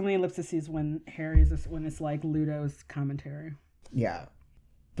yeah, there's so many ellipses when when it's like Ludo's commentary. Yeah,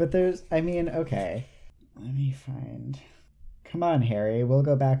 but okay. Let me find. Come on, Harry. We'll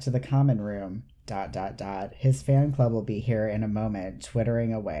go back to the common room. ... His fan club will be here in a moment,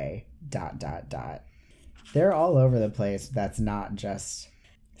 twittering away. ... They're all over the place. That's not just...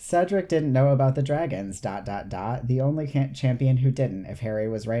 Cedric didn't know about the dragons. ... The only champion who didn't, if Harry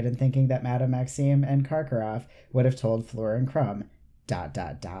was right in thinking that Madame Maxime and Karkaroff would have told Fleur and Crumb. ...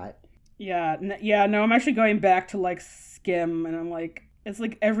 Yeah, no, I'm actually going back to like skim, and I'm like, it's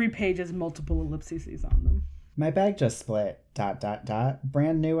like every page has multiple ellipses on them. My bag just split. ...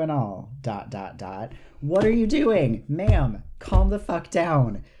 Brand new and all. ... What are you doing? Ma'am, calm the fuck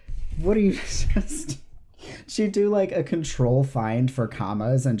down. What are you just... She'd do like a control find for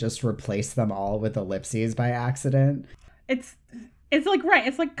commas and just replace them all with ellipses by accident. It's like, right,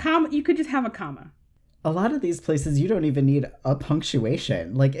 it's like comma, you could just have a comma. A lot of these places you don't even need a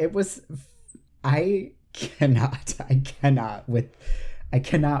punctuation. Like it was... I cannot with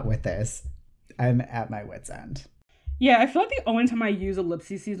this. I'm at my wit's end. Yeah, I feel like the only time I use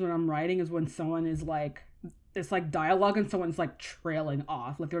ellipses when I'm writing is when someone is like, it's like dialogue and someone's like trailing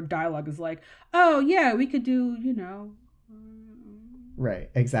off. Like their dialogue is like, oh yeah, we could do, you know. Right,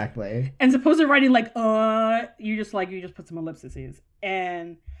 exactly. And supposed to writing like, you just put some ellipses.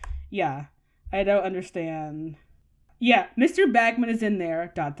 And yeah, I don't understand. Yeah, Mr. Bagman is in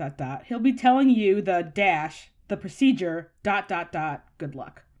there, ... He'll be telling you the procedure, ... Good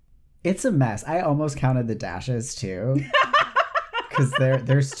luck. It's a mess. I almost counted the dashes too. because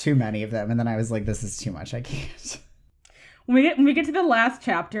there's too many of them, and then I was like, this is too much. I can't. When we get to the last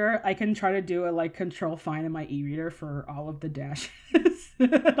chapter, I can try to do a like control find in my e-reader for all of the dashes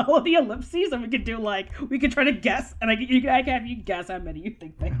and all of the ellipses, and we could try to guess, and I can have you guess how many you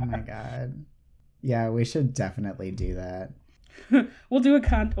think they are. Oh my god. Yeah, we should definitely do that. We'll do not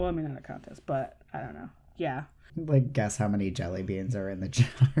a contest, but I don't know. Yeah. Like, guess how many jelly beans are in the jar.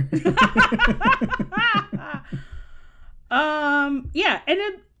 Yeah, and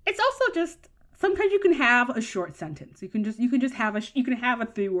it's also just sometimes you can have a short sentence. You can have a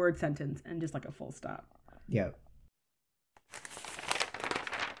 3-word sentence and just like a full stop. Yep.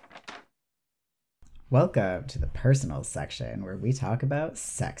 Welcome to the personal section where we talk about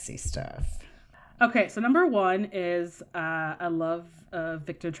sexy stuff. Okay, so number 1 is I love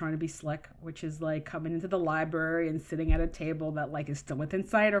Victor trying to be slick, which is like coming into the library and sitting at a table that like is still within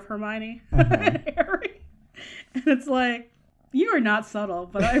sight of Hermione and Harry. And it's like, you are not subtle,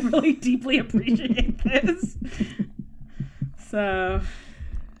 but I really deeply appreciate this. So.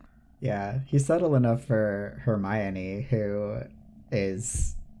 Yeah, he's subtle enough for Hermione, who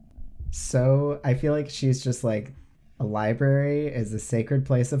is so, I feel like she's just like, a library is a sacred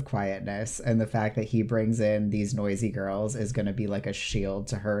place of quietness, and the fact that he brings in these noisy girls is going to be like a shield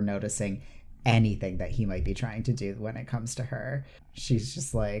to her noticing anything that he might be trying to do when it comes to her. She's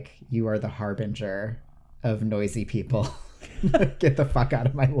just like, you are the harbinger of noisy people. Get the fuck out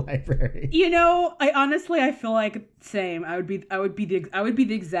of my library. You know, I feel like same. I would be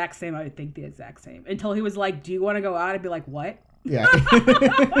the exact same. I would think the exact same until he was like, "Do you want to go out?" I'd be like, "What?" Yeah.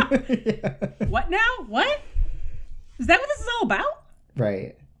 Yeah. What now? What? Is that what this is all about?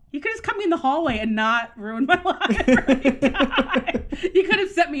 Right. You could just come in the hallway and not ruin my library. God. You could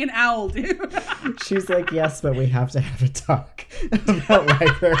have sent me an owl, dude. She's like, yes, but we have to have a talk about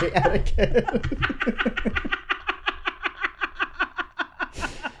library etiquette.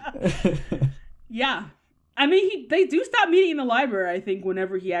 Yeah. I mean, they do stop meeting in the library, I think,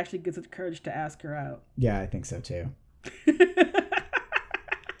 whenever he actually gets the courage to ask her out. Yeah, I think so, too.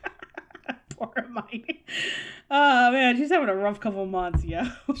 Poor Hermione. Oh, man, she's having a rough couple months, yo.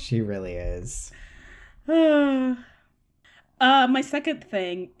 She really is. My second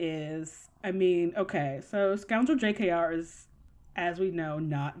thing is, okay, so Scoundrel JKR is, as we know,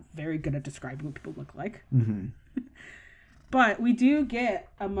 not very good at describing what people look like. Mm-hmm. But we do get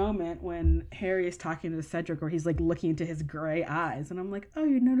a moment when Harry is talking to Cedric where he's like looking into his gray eyes. And I'm like, oh,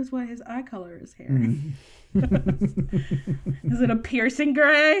 you notice what his eye color is, Harry? Mm-hmm. Is it a piercing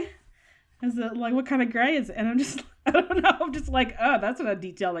gray? Is it like, what kind of gray is it? And I don't know. I'm just like, oh, that's a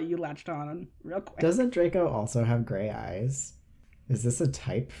detail that you latched on real quick. Doesn't Draco also have gray eyes? Is this a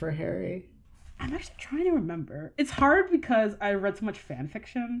type for Harry? I'm actually trying to remember. It's hard because I read so much fan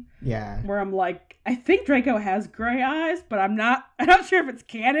fiction. Yeah. Where I'm like, I think Draco has gray eyes, but I'm not sure if it's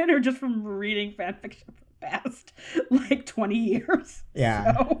canon or just from reading fan fiction for the past like 20 years.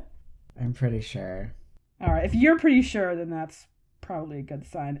 Yeah. So. I'm pretty sure. All right. If you're pretty sure, then that's probably a good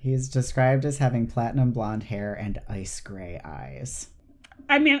sign. He's described as having platinum blonde hair and ice gray eyes.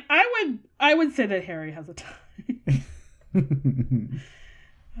 I mean, I would say that Harry has a type.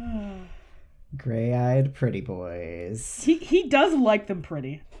 Gray-eyed pretty boys. He does like them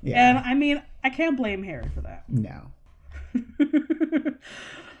pretty. Yeah. And I mean, I can't blame Harry for that. No.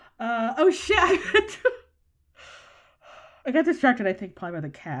 Oh shit. I got distracted, I think, probably by the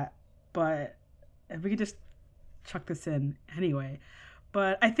cat. But if we could just chuck this in anyway.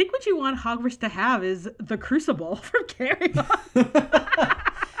 But I think what you want Hogwarts to have is the Crucible from Carry On.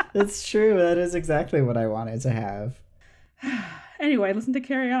 It's true. That is exactly what I wanted to have. Anyway, listen to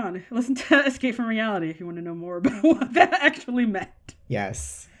Carry On. Listen to Escape from Reality if you want to know more about what that actually meant.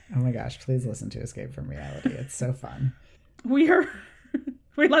 Yes. Oh my gosh, please listen to Escape from Reality. It's so fun. We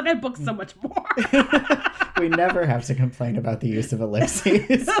love that book so much more. We never have to complain about the use of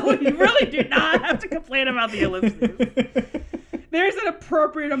ellipses. No, we really do not have to complain about the ellipses. There's an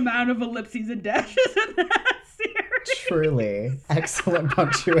appropriate amount of ellipses and dashes in that series. Truly. Excellent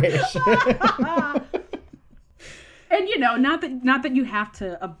punctuation. And not that you have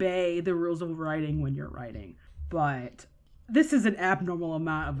to obey the rules of writing when you're writing, but this is an abnormal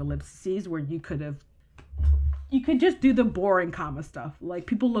amount of ellipses where you could just do the boring comma stuff. Like,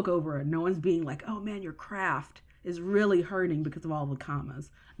 people look over it. No one's being like, oh man, your craft is really hurting because of all the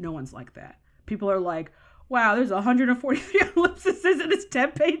commas. No one's like that. People are like, wow, there's 143 ellipses in this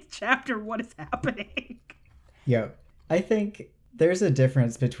 10-page chapter. What is happening? Yo, I think there's a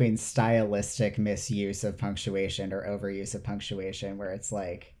difference between stylistic misuse of punctuation or overuse of punctuation where it's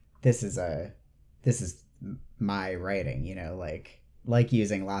like, this is my writing, like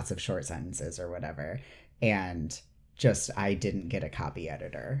using lots of short sentences or whatever. And Just I didn't get a copy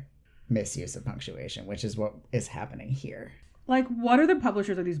editor. Misuse of punctuation, which is what is happening here. Like, what are the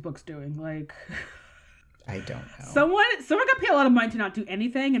publishers of these books doing? Like, I don't know. Someone got paid a lot of money to not do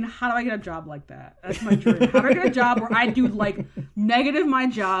anything, and how do I get a job like that? That's my dream. How do I get a job where I do, like, negative my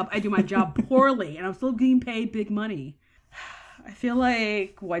job, I do my job poorly, and I'm still getting paid big money? I feel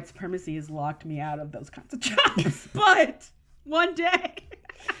like white supremacy has locked me out of those kinds of jobs, but one day.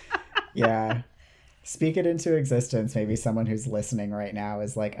 Yeah. Speak it into existence. Maybe someone who's listening right now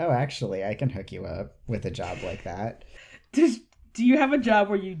is like, oh, actually, I can hook you up with a job like that. Do you have a job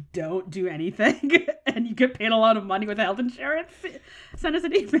where you don't do anything and you get paid a lot of money with health insurance? Send us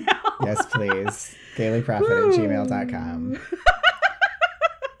an email. Yes, please. dailyprofit@gmail.com.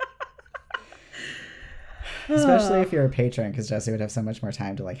 Especially if you're a patron, because Jessie would have so much more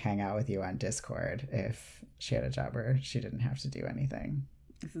time to like hang out with you on Discord if she had a job where she didn't have to do anything.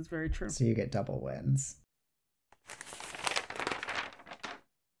 This is very true. So you get double wins.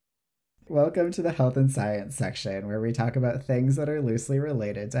 Welcome to the health and science section, where we talk about things that are loosely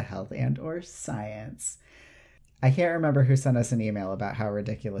related to health and or science. I can't remember who sent us an email about how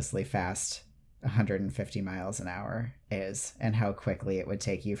ridiculously fast 150 miles an hour is and how quickly it would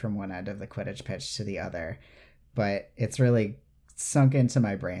take you from one end of the Quidditch pitch to the other. But it's really sunk into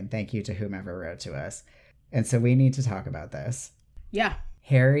my brain. Thank you to whomever wrote to us. And so we need to talk about this. Yeah.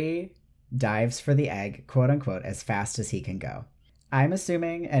 Harry dives for the egg, quote unquote, as fast as he can go. I'm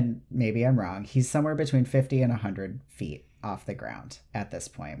assuming, and maybe I'm wrong, he's somewhere between 50 and 100 feet off the ground at this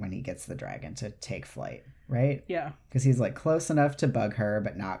point when he gets the dragon to take flight, right? Yeah. Because he's like close enough to bug her,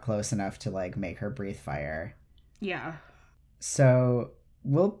 but not close enough to like make her breathe fire. Yeah. So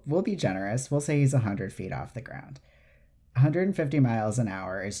we'll be generous. We'll say he's 100 feet off the ground. 150 miles an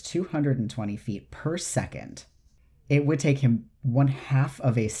hour is 220 feet per second. It would take him 1/2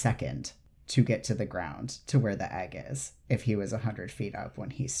 of a second to get to the ground to where the egg is if he was 100 feet up when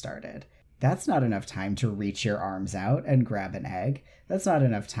he started. That's not enough time to reach your arms out and grab an egg. That's not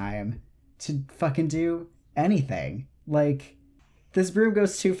enough time to fucking do anything. Like, this broom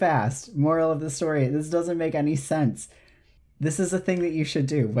goes too fast. Moral of the story, this doesn't make any sense. This is a thing that you should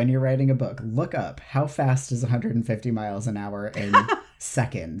do when you're writing a book. Look up how fast is 150 miles an hour in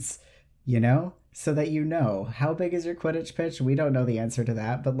seconds, you know? So that you know, how big is your Quidditch pitch? We don't know the answer to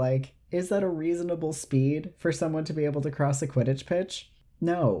that, but like, is that a reasonable speed for someone to be able to cross a Quidditch pitch?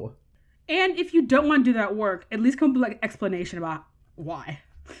 No. And if you don't want to do that work, at least come up with like an explanation about why.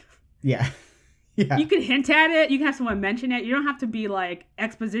 Yeah. Yeah. You can hint at it. You can have someone mention it. You don't have to be like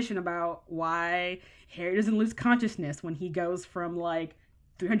exposition about why Harry doesn't lose consciousness when he goes from like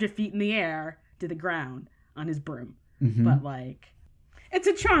 300 feet in the air to the ground on his broom. Mm-hmm. But like, it's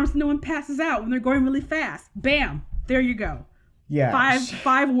a charm so no one passes out when they're going really fast. Bam. There you go. Yeah.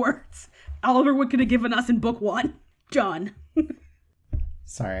 Five words. Oliver Wood could have given us in book 1. John.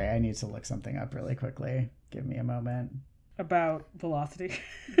 Sorry, I need to look something up really quickly. Give me a moment. About velocity.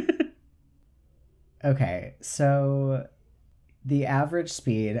 Okay, so the average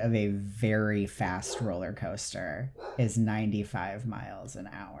speed of a very fast roller coaster is 95 miles an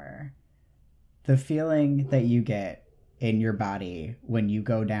hour. The feeling that you get in your body when you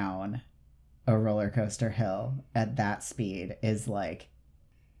go down a roller coaster hill at that speed is like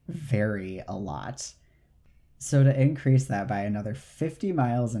a lot. So to increase that by another 50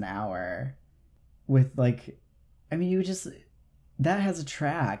 miles an hour with like, I mean, that has a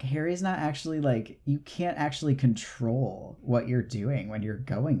track. Harry's not actually like, you can't actually control what you're doing when you're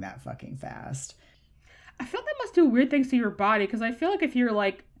going that fucking fast. I feel that must do weird things to your body, because I feel like if you're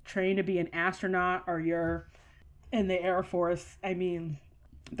like trained to be an astronaut or you're in the Air Force, I mean,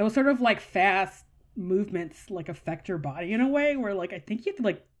 those sort of like fast movements like affect your body in a way where like I think you have to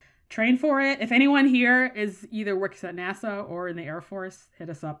like train for it. If anyone here is either works at NASA or in the Air Force, hit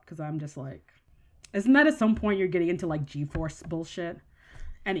us up, because I'm just like, isn't that at some point you're getting into like G-force bullshit?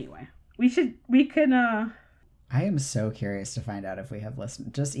 Anyway, we can I am so curious to find out if we have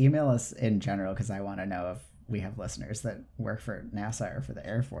listeners. Just email us in general, because I want to know if we have listeners that work for NASA or for the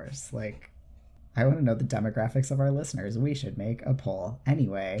Air Force. Like, I want to know the demographics of our listeners. We should make a poll.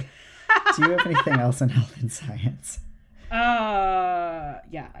 Anyway, do you have anything else in health and science?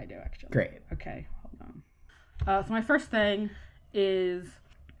 Yeah, I do actually. Great. Okay, hold on. So my first thing is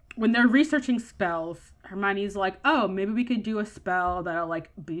when they're researching spells, Hermione's like, oh, maybe we could do a spell that'll like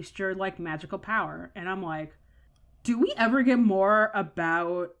boost your like magical power. And I'm like, do we ever get more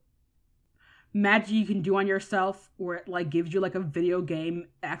about magic you can do on yourself where it like gives you like a video game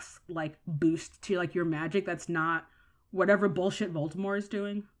X like boost to like your magic that's not whatever bullshit Voldemort is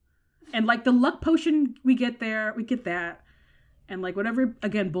doing? And like the luck potion we get that. And like whatever,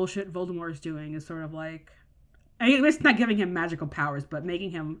 again, bullshit Voldemort is doing is sort of like I mean, it's not giving him magical powers, but making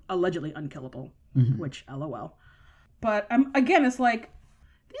him allegedly unkillable, which LOL. But again, it's like,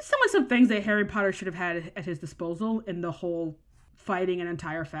 these are some things that Harry Potter should have had at his disposal in the whole fighting an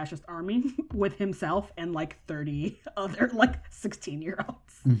entire fascist army with himself and like 30 other like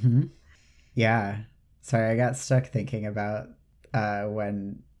 16-year-olds. Mm-hmm. Yeah. Sorry, I got stuck thinking about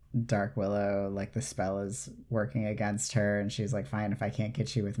when Dark Willow, like the spell is working against her and she's like, fine, if I can't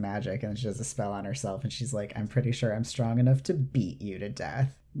get you with magic, and she does a spell on herself and she's like, I'm pretty sure I'm strong enough to beat you to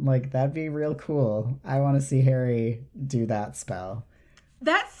death. Like, that'd be real cool. I want to see Harry do that spell.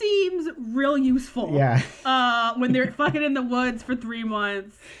 That seems real useful. Yeah. When they're fucking in the woods for 3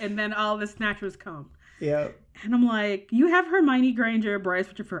 months and then all the snatchers come. Yep. And I'm like, you have Hermione Granger, Bryce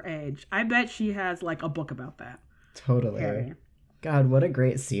Whitford age. I bet she has like a book about that. Totally. Harry. God, what a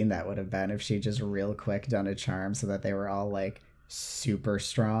great scene that would have been if she just real quick done a charm so that they were all like super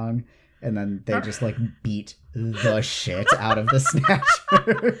strong. And then they just like beat the shit out of the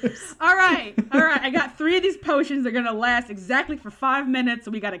snatchers. All right. I got 3 of these potions. They're going to last exactly for 5 minutes.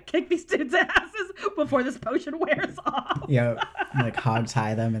 So we got to kick these dudes' asses before this potion wears off. Yep. Like hog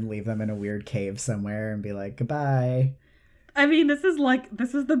tie them and leave them in a weird cave somewhere and be like, goodbye. I mean, this is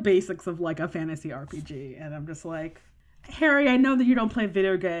the basics of like a fantasy RPG. And I'm just like, Harry, I know that you don't play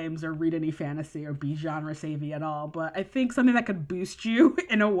video games or read any fantasy or be genre savvy at all, but I think something that could boost you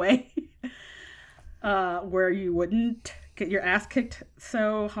in a way where you wouldn't get your ass kicked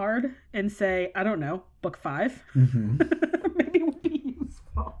so hard and say, I don't know, book 5, maybe would be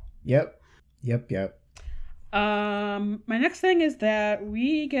useful. Yep. My next thing is that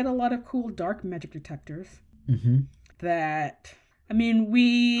we get a lot of cool dark magic detectors. That, I mean,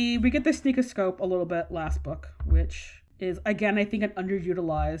 we get the sneakoscope a little bit last book, which is, again, I think an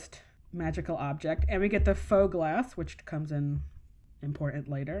underutilized magical object. And we get the faux glass, which comes in important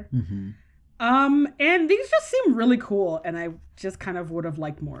later. And these just seem really cool, and I just kind of would have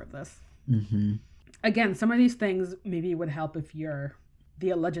liked more of this. Again, some of these things maybe would help if you're the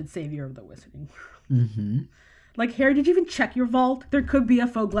alleged savior of the wizarding world. Like, Harry, did you even check your vault? There could be a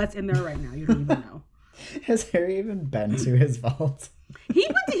faux glass in there right now. You don't even know. Has Harry even been to his vault? He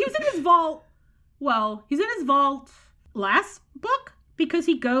was in his vault. Well, he's in his vault last book because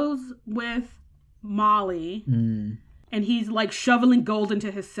he goes with Molly and he's like shoveling gold into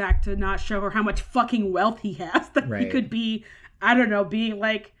his sack to not show her how much fucking wealth he has, that he could be, I don't know, being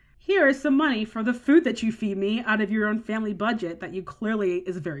like, here is some money for the food that you feed me out of your own family budget that you clearly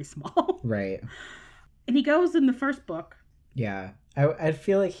is very small. Right. And he goes in the first book. Yeah. I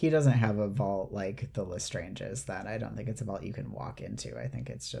feel like he doesn't have a vault like the Lestranges. That I don't think it's a vault you can walk into. I think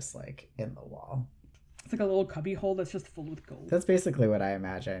it's just like in the wall. It's like a little cubby hole that's just full with gold. That's basically what I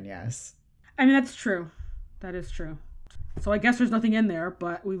imagine, yes. I mean, that's true. That is true. So I guess there's nothing in there,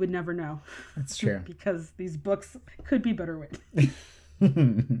 but we would never know. That's true. Because these books could be better written.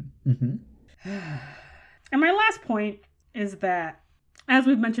 And my last point is that, as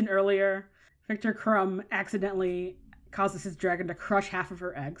we've mentioned earlier, Victor Crumb accidentally causes his dragon to crush half of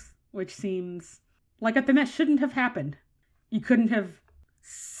her eggs, which seems like a thing that shouldn't have happened. You couldn't have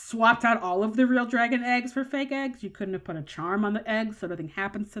swapped out all of the real dragon eggs for fake eggs. You couldn't have put a charm on the eggs so nothing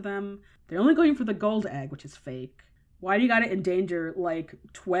happens to them. They're only going for the gold egg, which is fake. Why do you gotta endanger like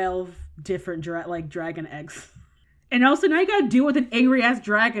 12 different dragon eggs? And also now you gotta deal with an angry ass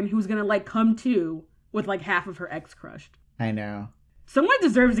dragon who's gonna like come to with like half of her eggs crushed. I know. Someone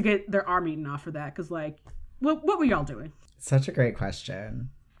deserves to get their arm eaten off for that, because like, what were y'all doing? Such a great question.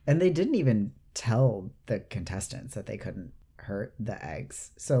 And they didn't even tell the contestants that they couldn't hurt the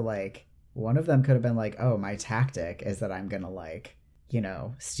eggs. So like one of them could have been like, oh, my tactic is that I'm gonna like, you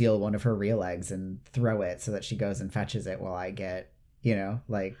know, steal one of her real eggs and throw it so that she goes and fetches it while I get, you know,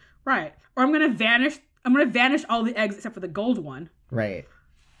 like, right. Or I'm gonna vanish all the eggs except for the gold one. Right.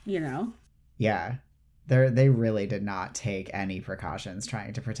 You know? Yeah. They really did not take any precautions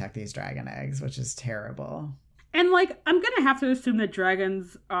trying to protect these dragon eggs, which is terrible. And like, I'm gonna have to assume that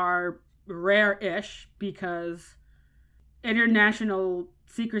dragons are rare-ish because international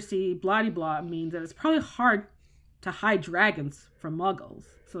secrecy blah-de-blah means that it's probably hard to hide dragons from muggles.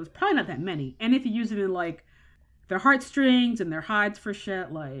 So it's probably not that many. And if you use them in like their heartstrings and their hides for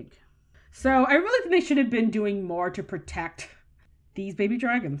shit, like... So I really think they should have been doing more to protect these baby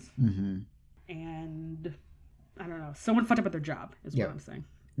dragons. And I don't know, someone fucked up at their job is what I'm saying.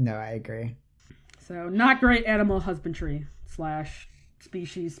 No, I agree. So not great animal husbandry /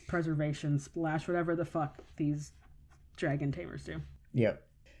 species preservation / whatever the fuck these dragon tamers do.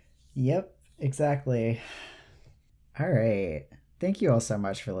 Yep, exactly. All right. Thank you all so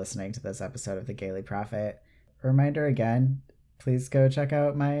much for listening to this episode of The Gaily Prophet. Reminder again, please go check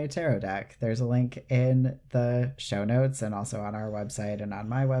out my tarot deck. There's a link in the show notes and also on our website and on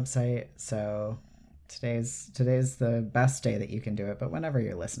my website. So today's the best day that you can do it, but whenever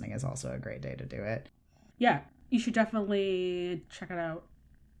you're listening is also a great day to do it. Yeah, you should definitely check it out.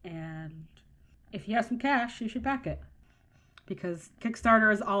 And if you have some cash, you should back it. Because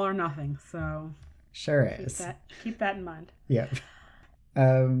Kickstarter is all or nothing, so sure is. Keep that in mind. Yep.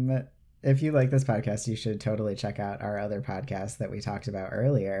 If you like this podcast, you should totally check out our other podcast that we talked about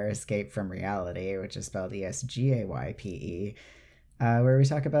earlier, Escape from Reality, which is spelled ESGAYPE, where we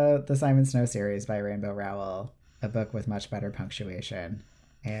talk about the Simon Snow series by Rainbow Rowell, a book with much better punctuation.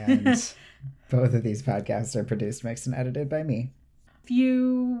 And both of these podcasts are produced, mixed, and edited by me. If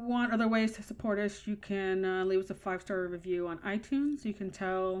you want other ways to support us, you can leave us a 5-star review on iTunes. You can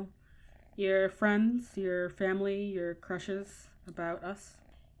tell your friends, your family, your crushes about us.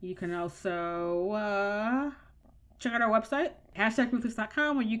 You can also check out our website,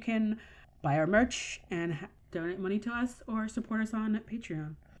 #ruthless.com, where you can buy our merch and donate money to us or support us on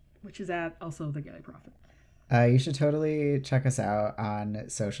Patreon, which is at also the Gaily Prophet. You should totally check us out on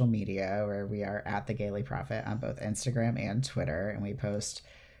social media, where we are at the Gaily Prophet on both Instagram and Twitter, and we post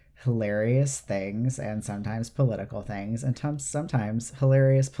hilarious things and sometimes political things and sometimes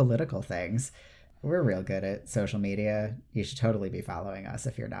hilarious political things. We're real good at social media. You should totally be following us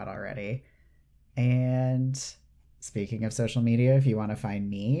if you're not already. And speaking of social media, if you want to find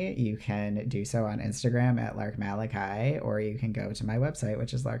me, you can do so on Instagram at larkmalachi, or you can go to my website,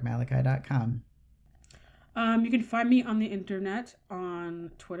 which is larkmalachi.com. You can find me on the internet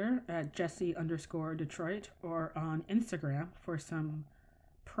on Twitter at Jessie_Detroit, or on Instagram for some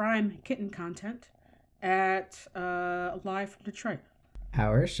prime kitten content at Live from Detroit.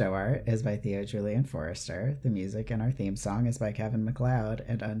 Our show art is by Theo Julian Forrester. The music in our theme song is by Kevin MacLeod.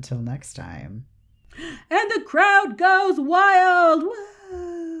 And until next time. And the crowd goes wild!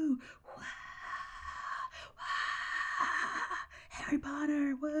 Whoa! Wow! Wow! Harry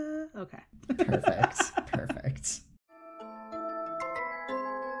Potter! Whoa! Okay. Perfect.